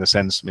investment, in the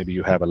sense maybe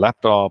you have a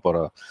laptop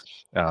or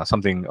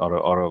something,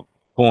 or a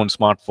phone,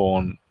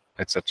 smartphone,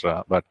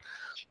 etc. But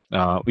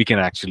we can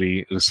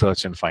actually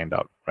research and find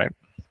out, right?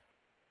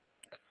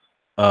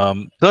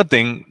 Third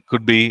thing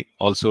could be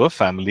also a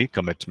family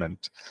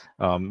commitment.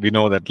 We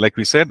know that, like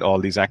we said, all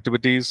these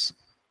activities,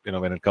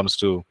 when it comes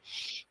to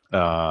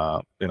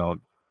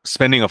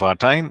spending of our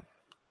time,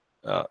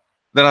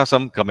 there are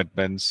some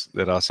commitments.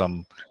 There are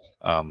some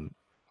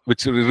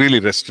which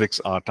really restricts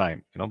our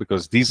time,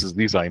 because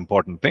these are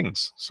important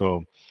things.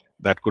 So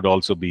that could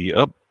also be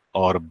a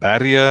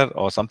barrier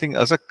or something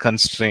as a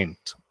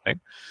constraint, right?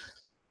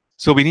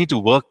 So we need to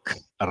work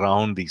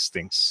around these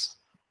things,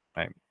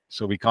 right?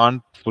 So we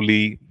can't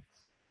fully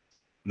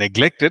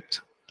neglect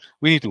it.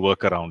 We need to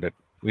work around it.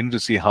 We need to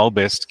see how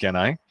best can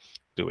I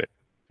do it.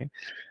 Okay?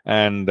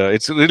 And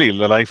it's really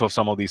the life of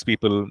some of these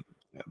people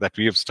that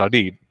we have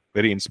studied,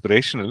 very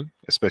inspirational,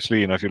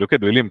 especially, if you look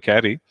at William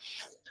Carey.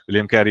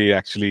 William Carey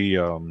actually,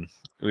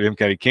 William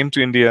Carey came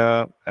to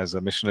India as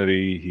a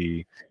missionary.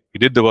 He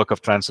did the work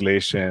of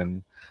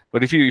translation.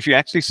 But if you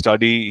actually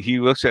study, he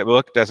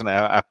worked as an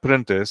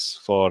apprentice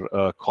for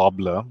a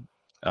cobbler,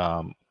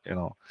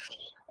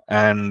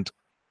 and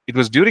it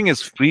was during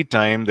his free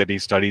time that he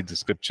studied the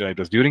scripture. It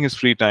was during his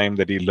free time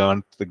that he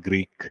learned the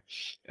Greek.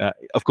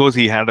 Of course,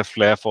 he had a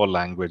flair for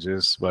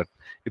languages, but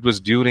it was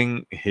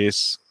during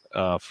his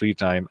free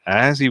time,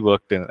 as he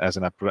worked as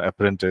an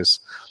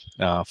apprentice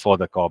for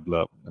the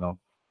cobbler,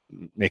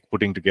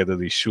 putting together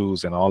these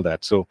shoes and all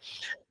that. So,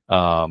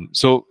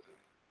 so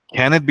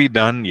can it be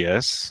done?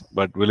 Yes.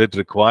 But will it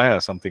require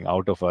something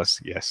out of us?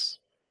 Yes.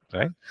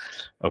 Right?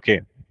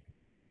 Okay.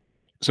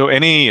 So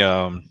any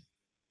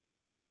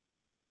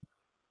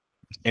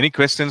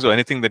questions or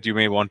anything that you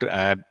may want to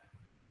add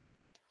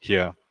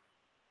here?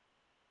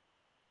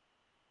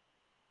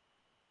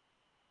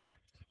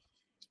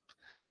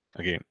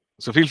 Okay,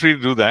 so feel free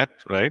to do that,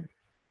 right?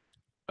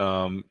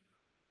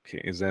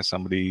 Okay, is there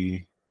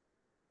somebody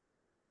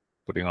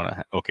putting on a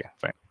hand? Okay,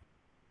 fine.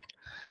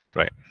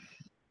 Right.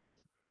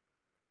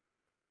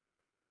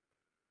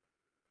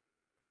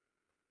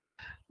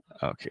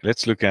 Okay,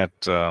 let's look at,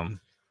 okay,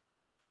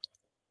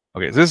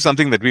 this is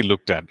something that we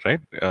looked at, right?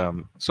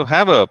 So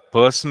have a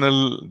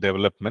personal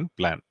development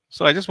plan.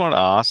 So I just want to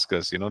ask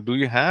us, do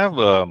you have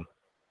an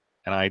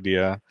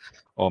idea,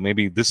 or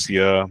maybe this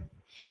year,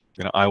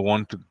 I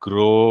want to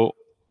grow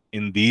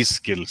in these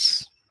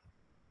skills,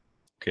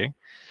 okay?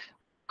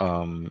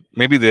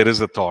 Maybe there is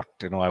a thought,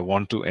 I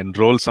want to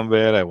enroll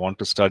somewhere, I want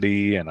to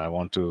study, and I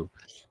want to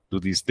do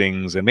these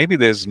things, and maybe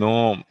there's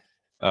no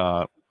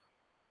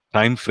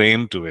time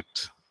frame to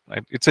it,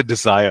 right? It's a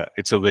desire,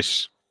 it's a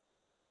wish,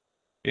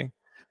 okay?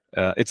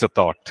 It's a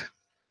thought,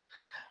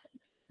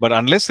 but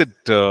unless it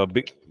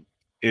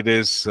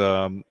is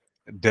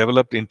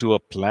developed into a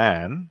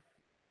plan,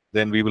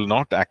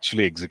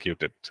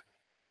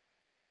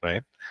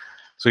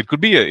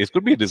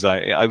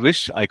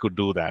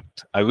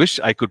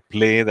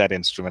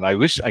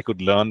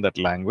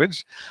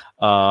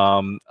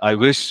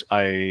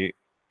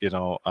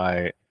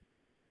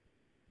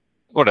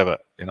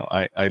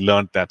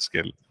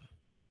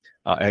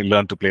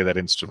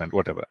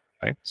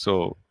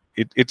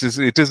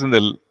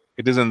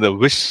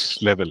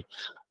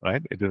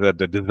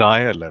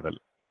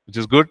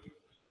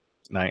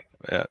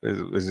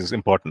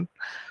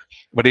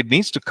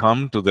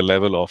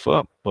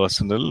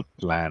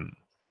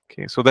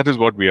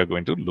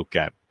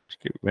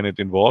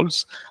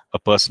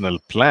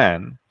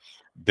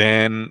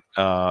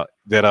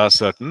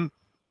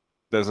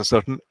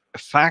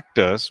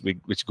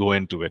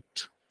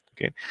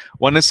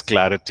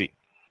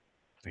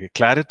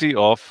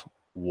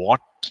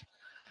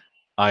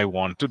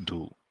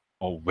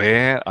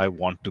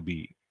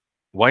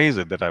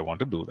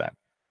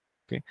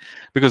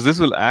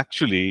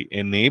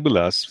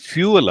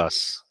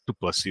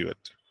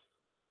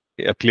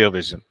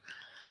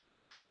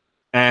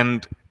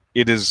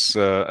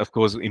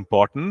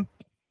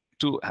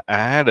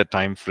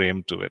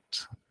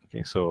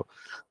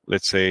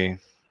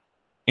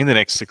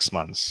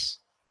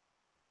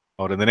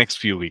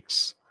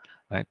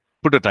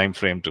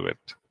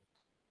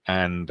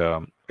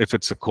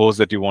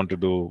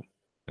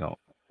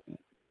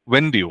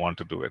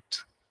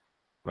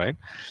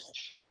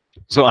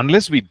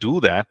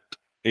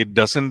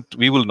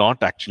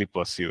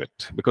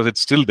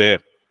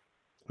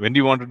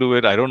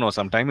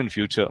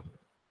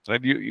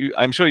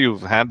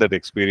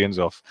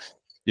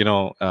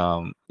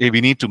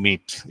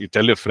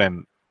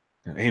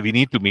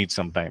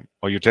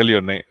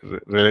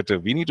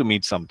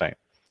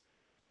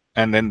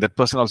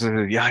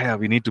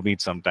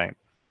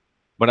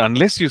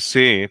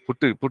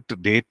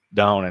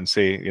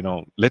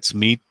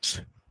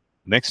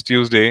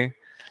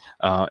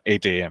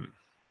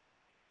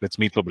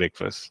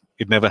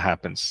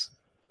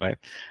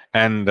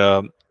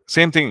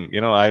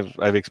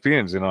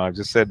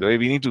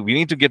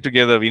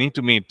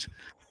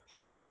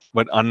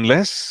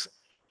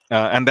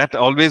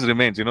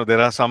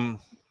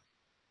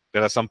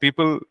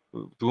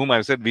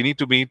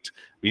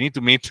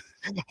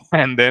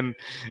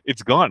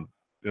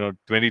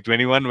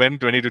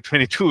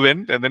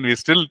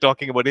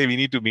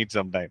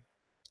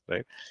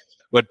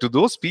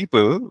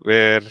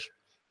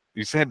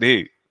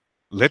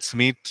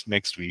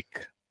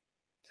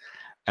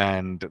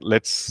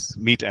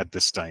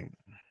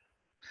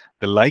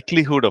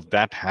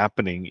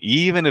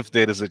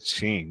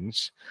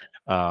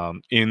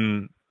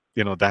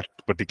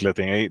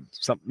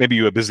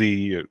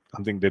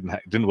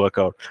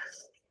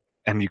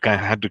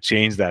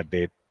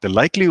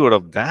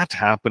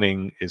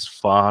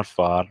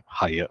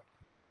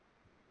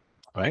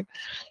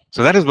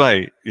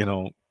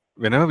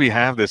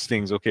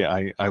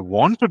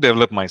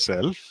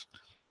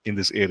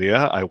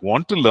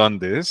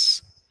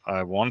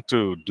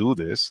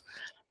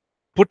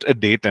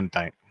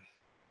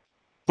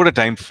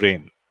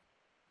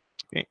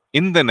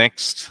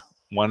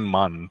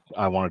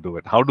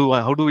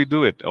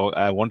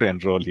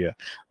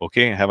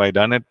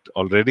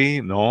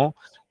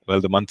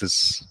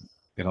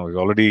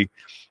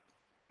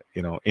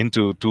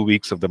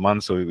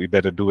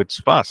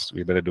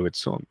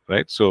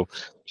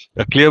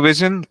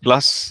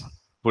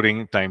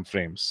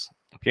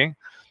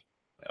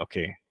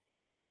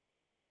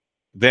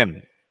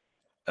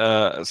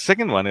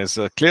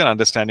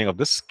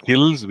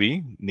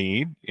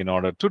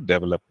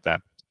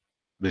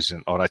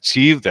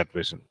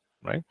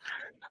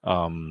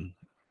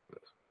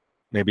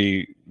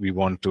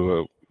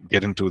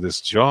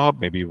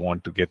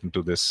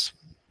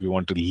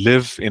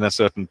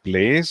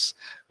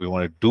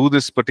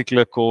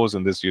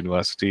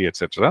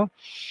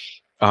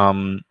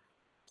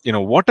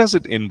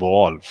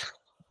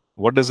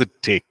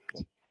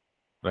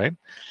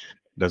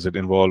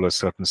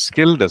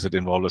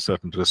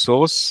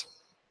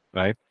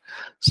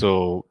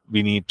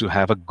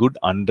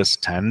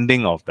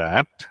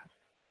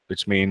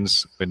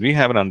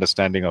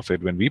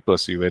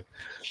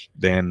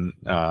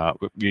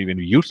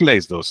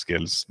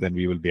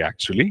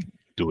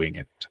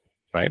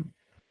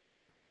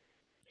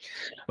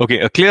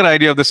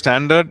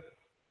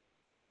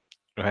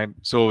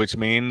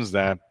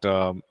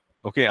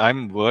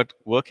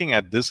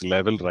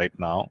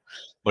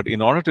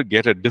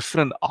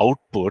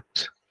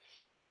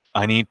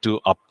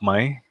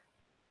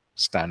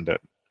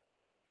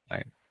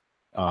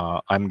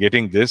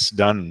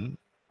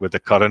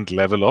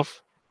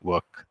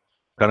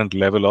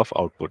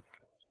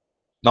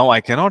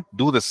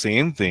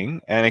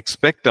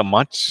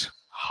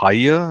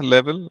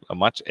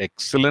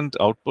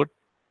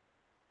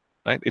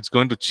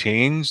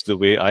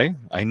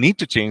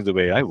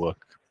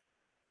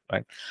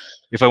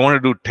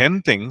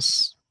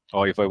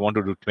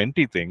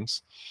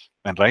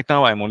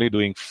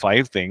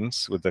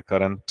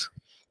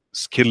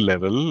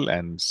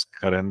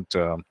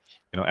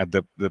 at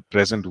the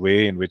present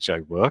way in which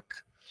I work,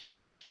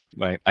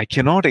 right? I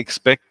cannot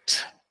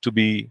expect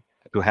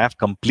to have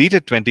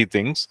completed 20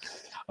 things,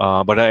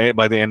 but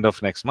by the end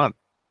of next month,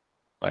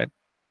 right?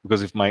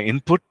 Because if my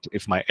input,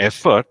 if my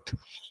effort,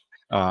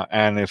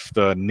 and if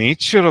the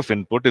nature of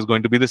input is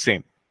going to be the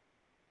same,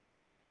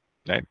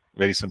 right?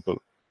 Very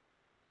simple.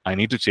 I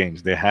need to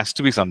change. There has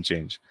to be some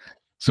change.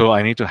 So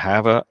I need to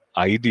have an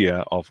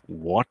idea of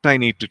what I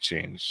need to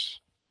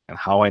change and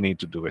how I need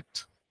to do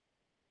it,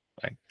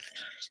 right?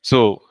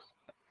 So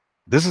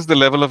this is the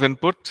level of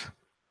input.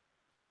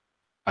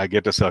 I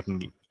get a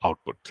certain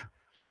output.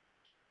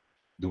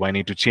 Do I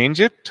need to change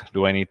it?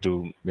 Do I need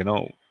to,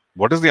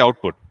 what is the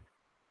output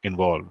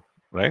involved,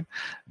 right?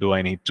 Do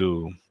I need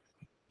to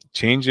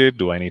change it?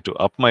 Do I need to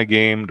up my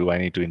game? Do I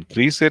need to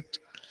increase it?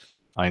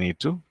 I need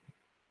to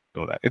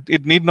do that.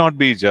 It need not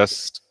be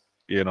just,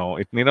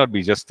 it may not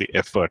be just the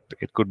effort.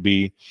 It could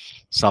be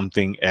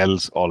something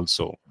else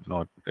also.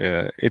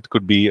 It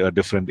could be a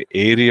different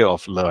area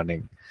of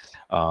learning,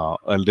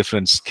 a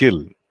different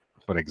skill,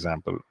 for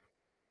example.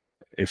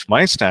 If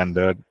my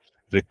standard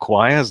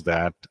requires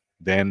that,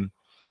 then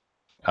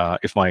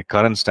if my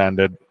current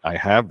standard, I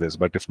have this,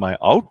 but if my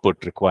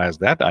output requires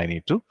that, I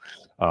need to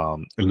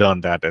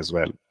learn that as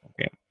well.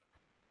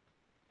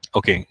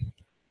 Okay.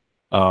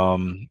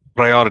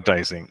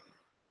 Prioritizing.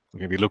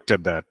 Okay, we looked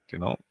at that.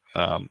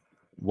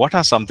 What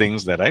are some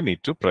things that I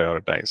need to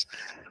prioritize?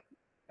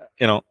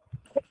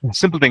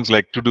 Simple things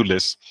like to-do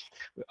lists.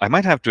 I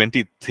might have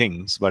 20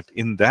 things, but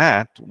in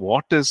that,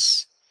 what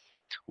is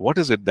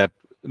it that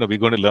we're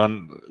going to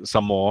learn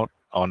some more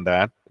on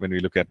that when we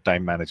look at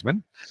time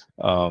management,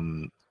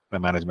 the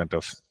management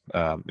of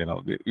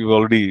we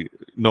already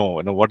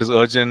know what is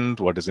urgent,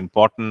 what is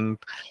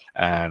important,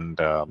 and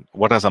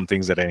what are some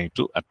things that I need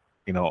to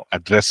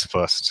address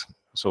first.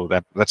 So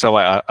that's how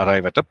I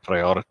arrive at a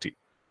priority,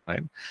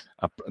 right?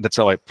 That's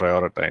how I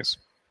prioritize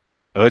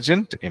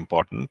urgent,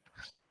 important,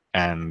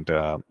 and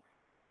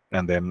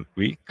then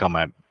we come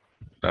at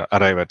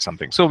arrive at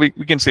something. So we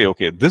can say,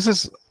 okay, this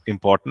is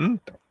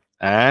important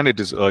and it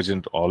is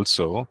urgent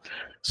also.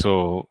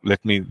 So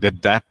let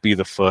that be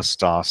the first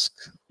task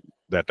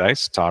that I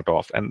start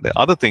off, and the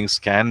other things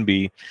can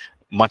be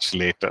much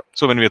later.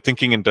 So when we're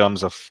thinking in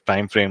terms of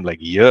time frame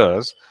like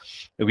years,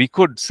 we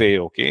could say,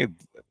 okay,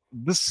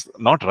 this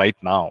not right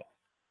now.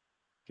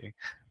 Okay,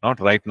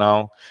 not right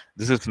now.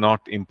 This is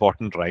not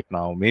important right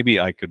now. Maybe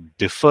I could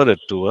defer it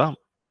to a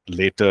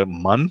later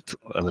month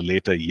or a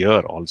later year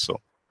also,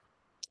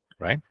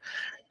 right?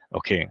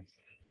 Okay.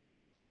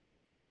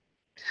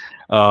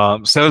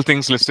 Several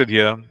things listed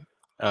here,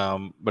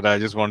 but I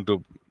just want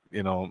to,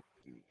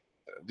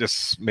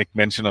 just make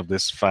mention of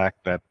this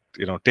fact that,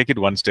 take it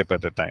one step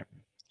at a time.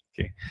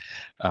 Okay.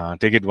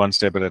 Take it one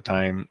step at a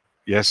time.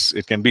 Yes,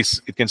 it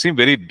can seem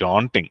very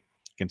daunting.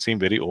 It can seem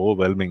very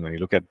overwhelming when you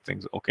look at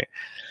things. Okay.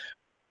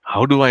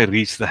 How do I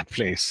reach that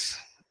place?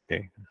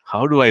 Okay.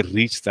 How do I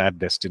reach that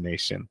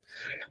destination?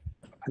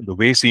 The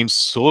way seems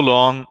so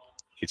long.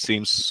 It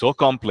seems so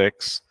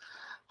complex.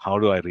 How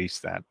do I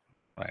reach that?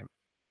 Right.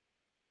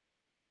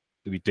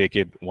 We take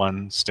it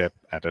one step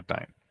at a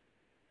time.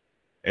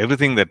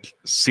 Everything that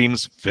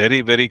seems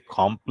very, very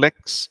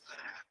complex,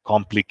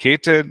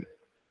 complicated,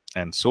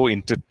 and so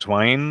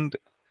intertwined,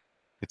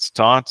 it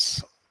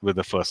starts with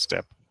the first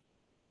step.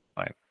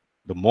 Right?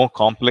 The more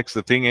complex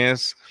the thing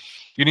is,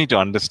 you need to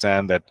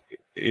understand that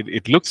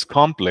it looks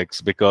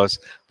complex because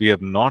we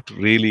have not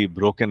really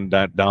broken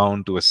that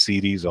down to a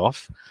series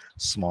of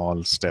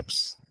small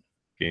steps.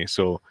 Okay,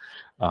 so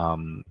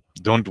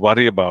don't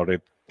worry about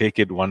it. Take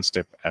it one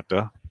step at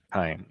a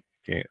time.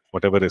 Okay,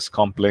 whatever is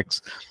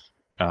complex,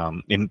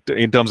 in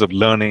terms of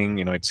learning,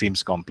 it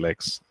seems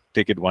complex.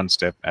 Take it one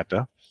step at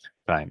a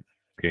time.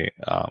 Okay.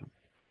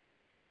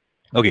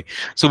 Okay.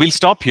 So we'll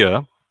stop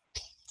here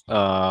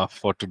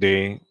for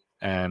today.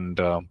 And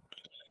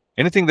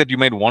anything that you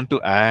might want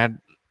to add,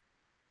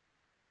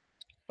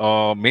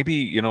 or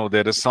maybe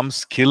there is some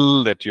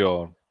skill that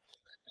you're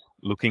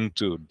looking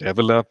to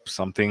develop,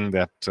 something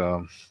that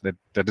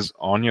that is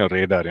on your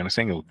radar.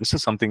 Saying, oh, this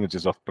is something which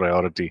is of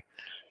priority.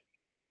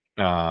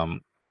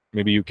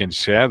 Maybe you can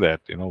share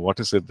that. What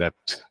is it that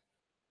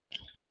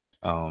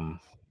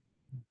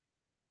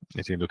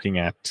that you're looking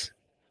at?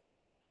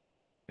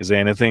 Is there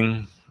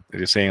anything that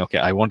you're saying, okay,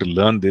 I want to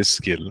learn this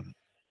skill?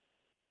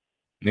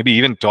 Maybe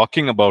even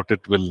talking about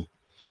it will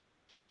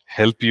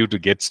help you to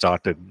get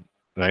started,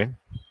 right?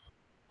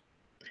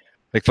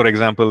 Like, for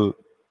example,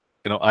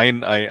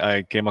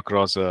 I came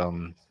across a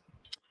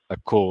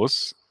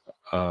course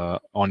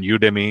on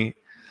Udemy.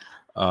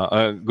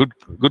 A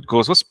good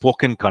course was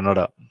spoken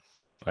Kannada,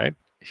 right?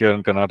 Here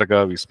in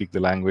Karnataka, we speak the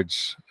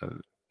language.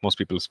 Most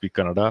people speak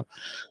Kannada.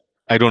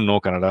 I don't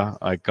know Kannada.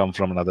 I come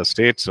from another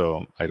state,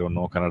 so I don't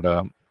know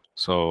Kannada.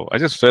 So I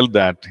just felt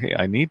that, hey,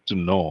 I need to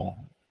know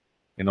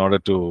in order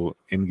to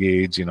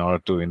engage, in order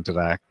to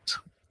interact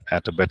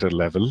at a better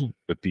level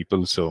with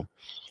people. So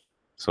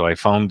I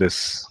found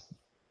this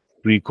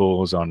free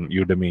course on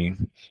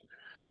Udemy.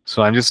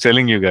 So I'm just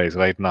telling you guys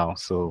right now,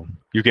 so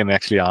you can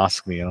actually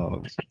ask me,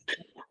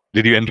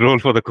 Did you enroll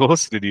for the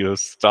course? Did you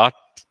start?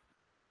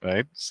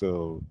 Right.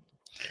 So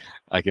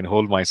I can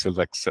hold myself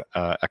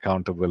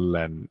accountable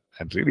and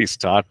really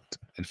start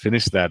and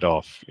finish that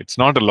off. It's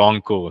not a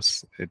long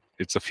course.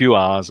 It's a few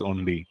hours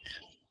only,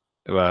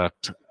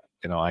 but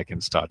I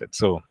can start it.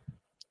 So,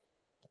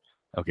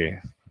 okay.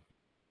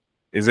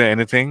 Is there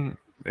anything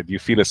that you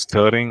feel is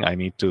stirring? I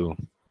need to,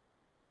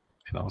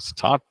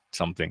 start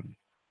something.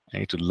 I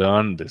need to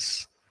learn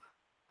this.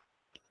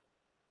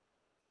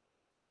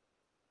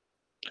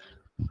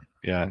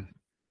 Yeah.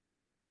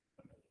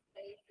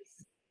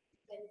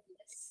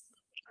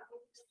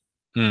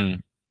 Hmm.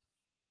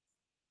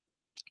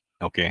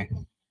 Okay.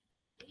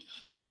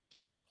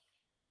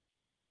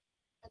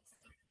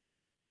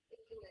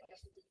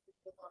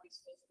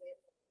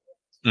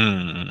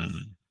 Hmm.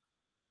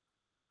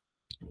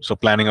 So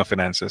planning of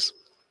finances.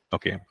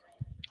 Okay.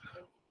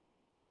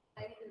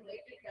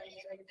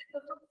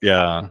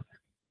 Yeah.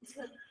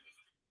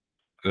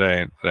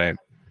 Right. Right.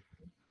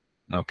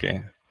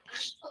 Okay.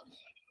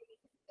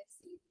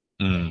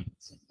 Hmm.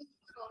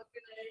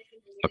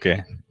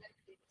 Okay.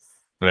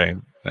 Right.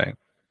 Right.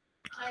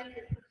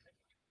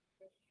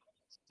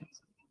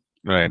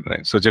 Right.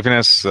 Right. So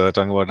Jeffina's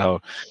talking about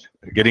how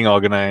getting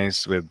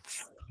organized with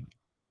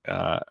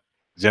uh,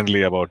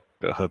 generally about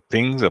her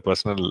things, her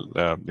personal,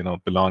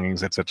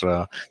 belongings,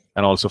 etc.,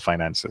 and also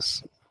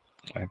finances.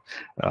 Right?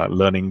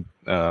 Learning,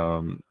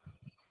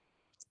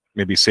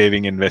 maybe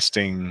saving,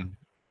 investing,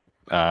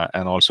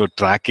 and also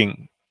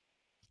tracking.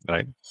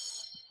 Right.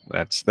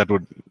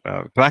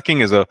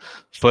 Tracking is a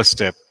first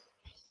step,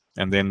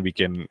 and then we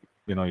can,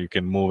 you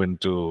can move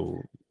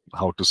into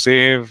how to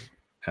save,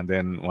 and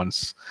then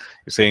once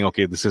you're saying,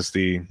 okay, this is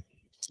the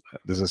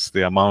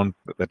amount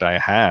that I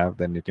have,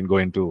 then you can go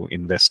into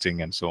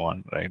investing and so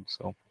on, right?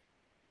 So,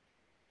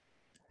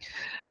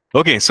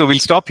 okay, so we'll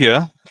stop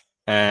here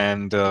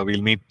and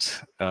we'll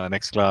meet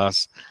next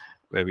class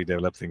where we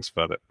develop things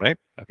further, right?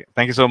 Okay,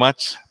 thank you so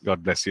much.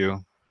 God bless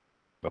you.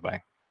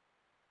 Bye-bye.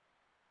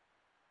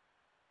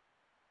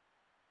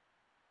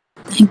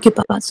 Thank you,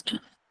 Pastor.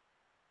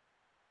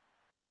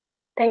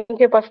 Thank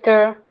you,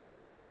 Pastor.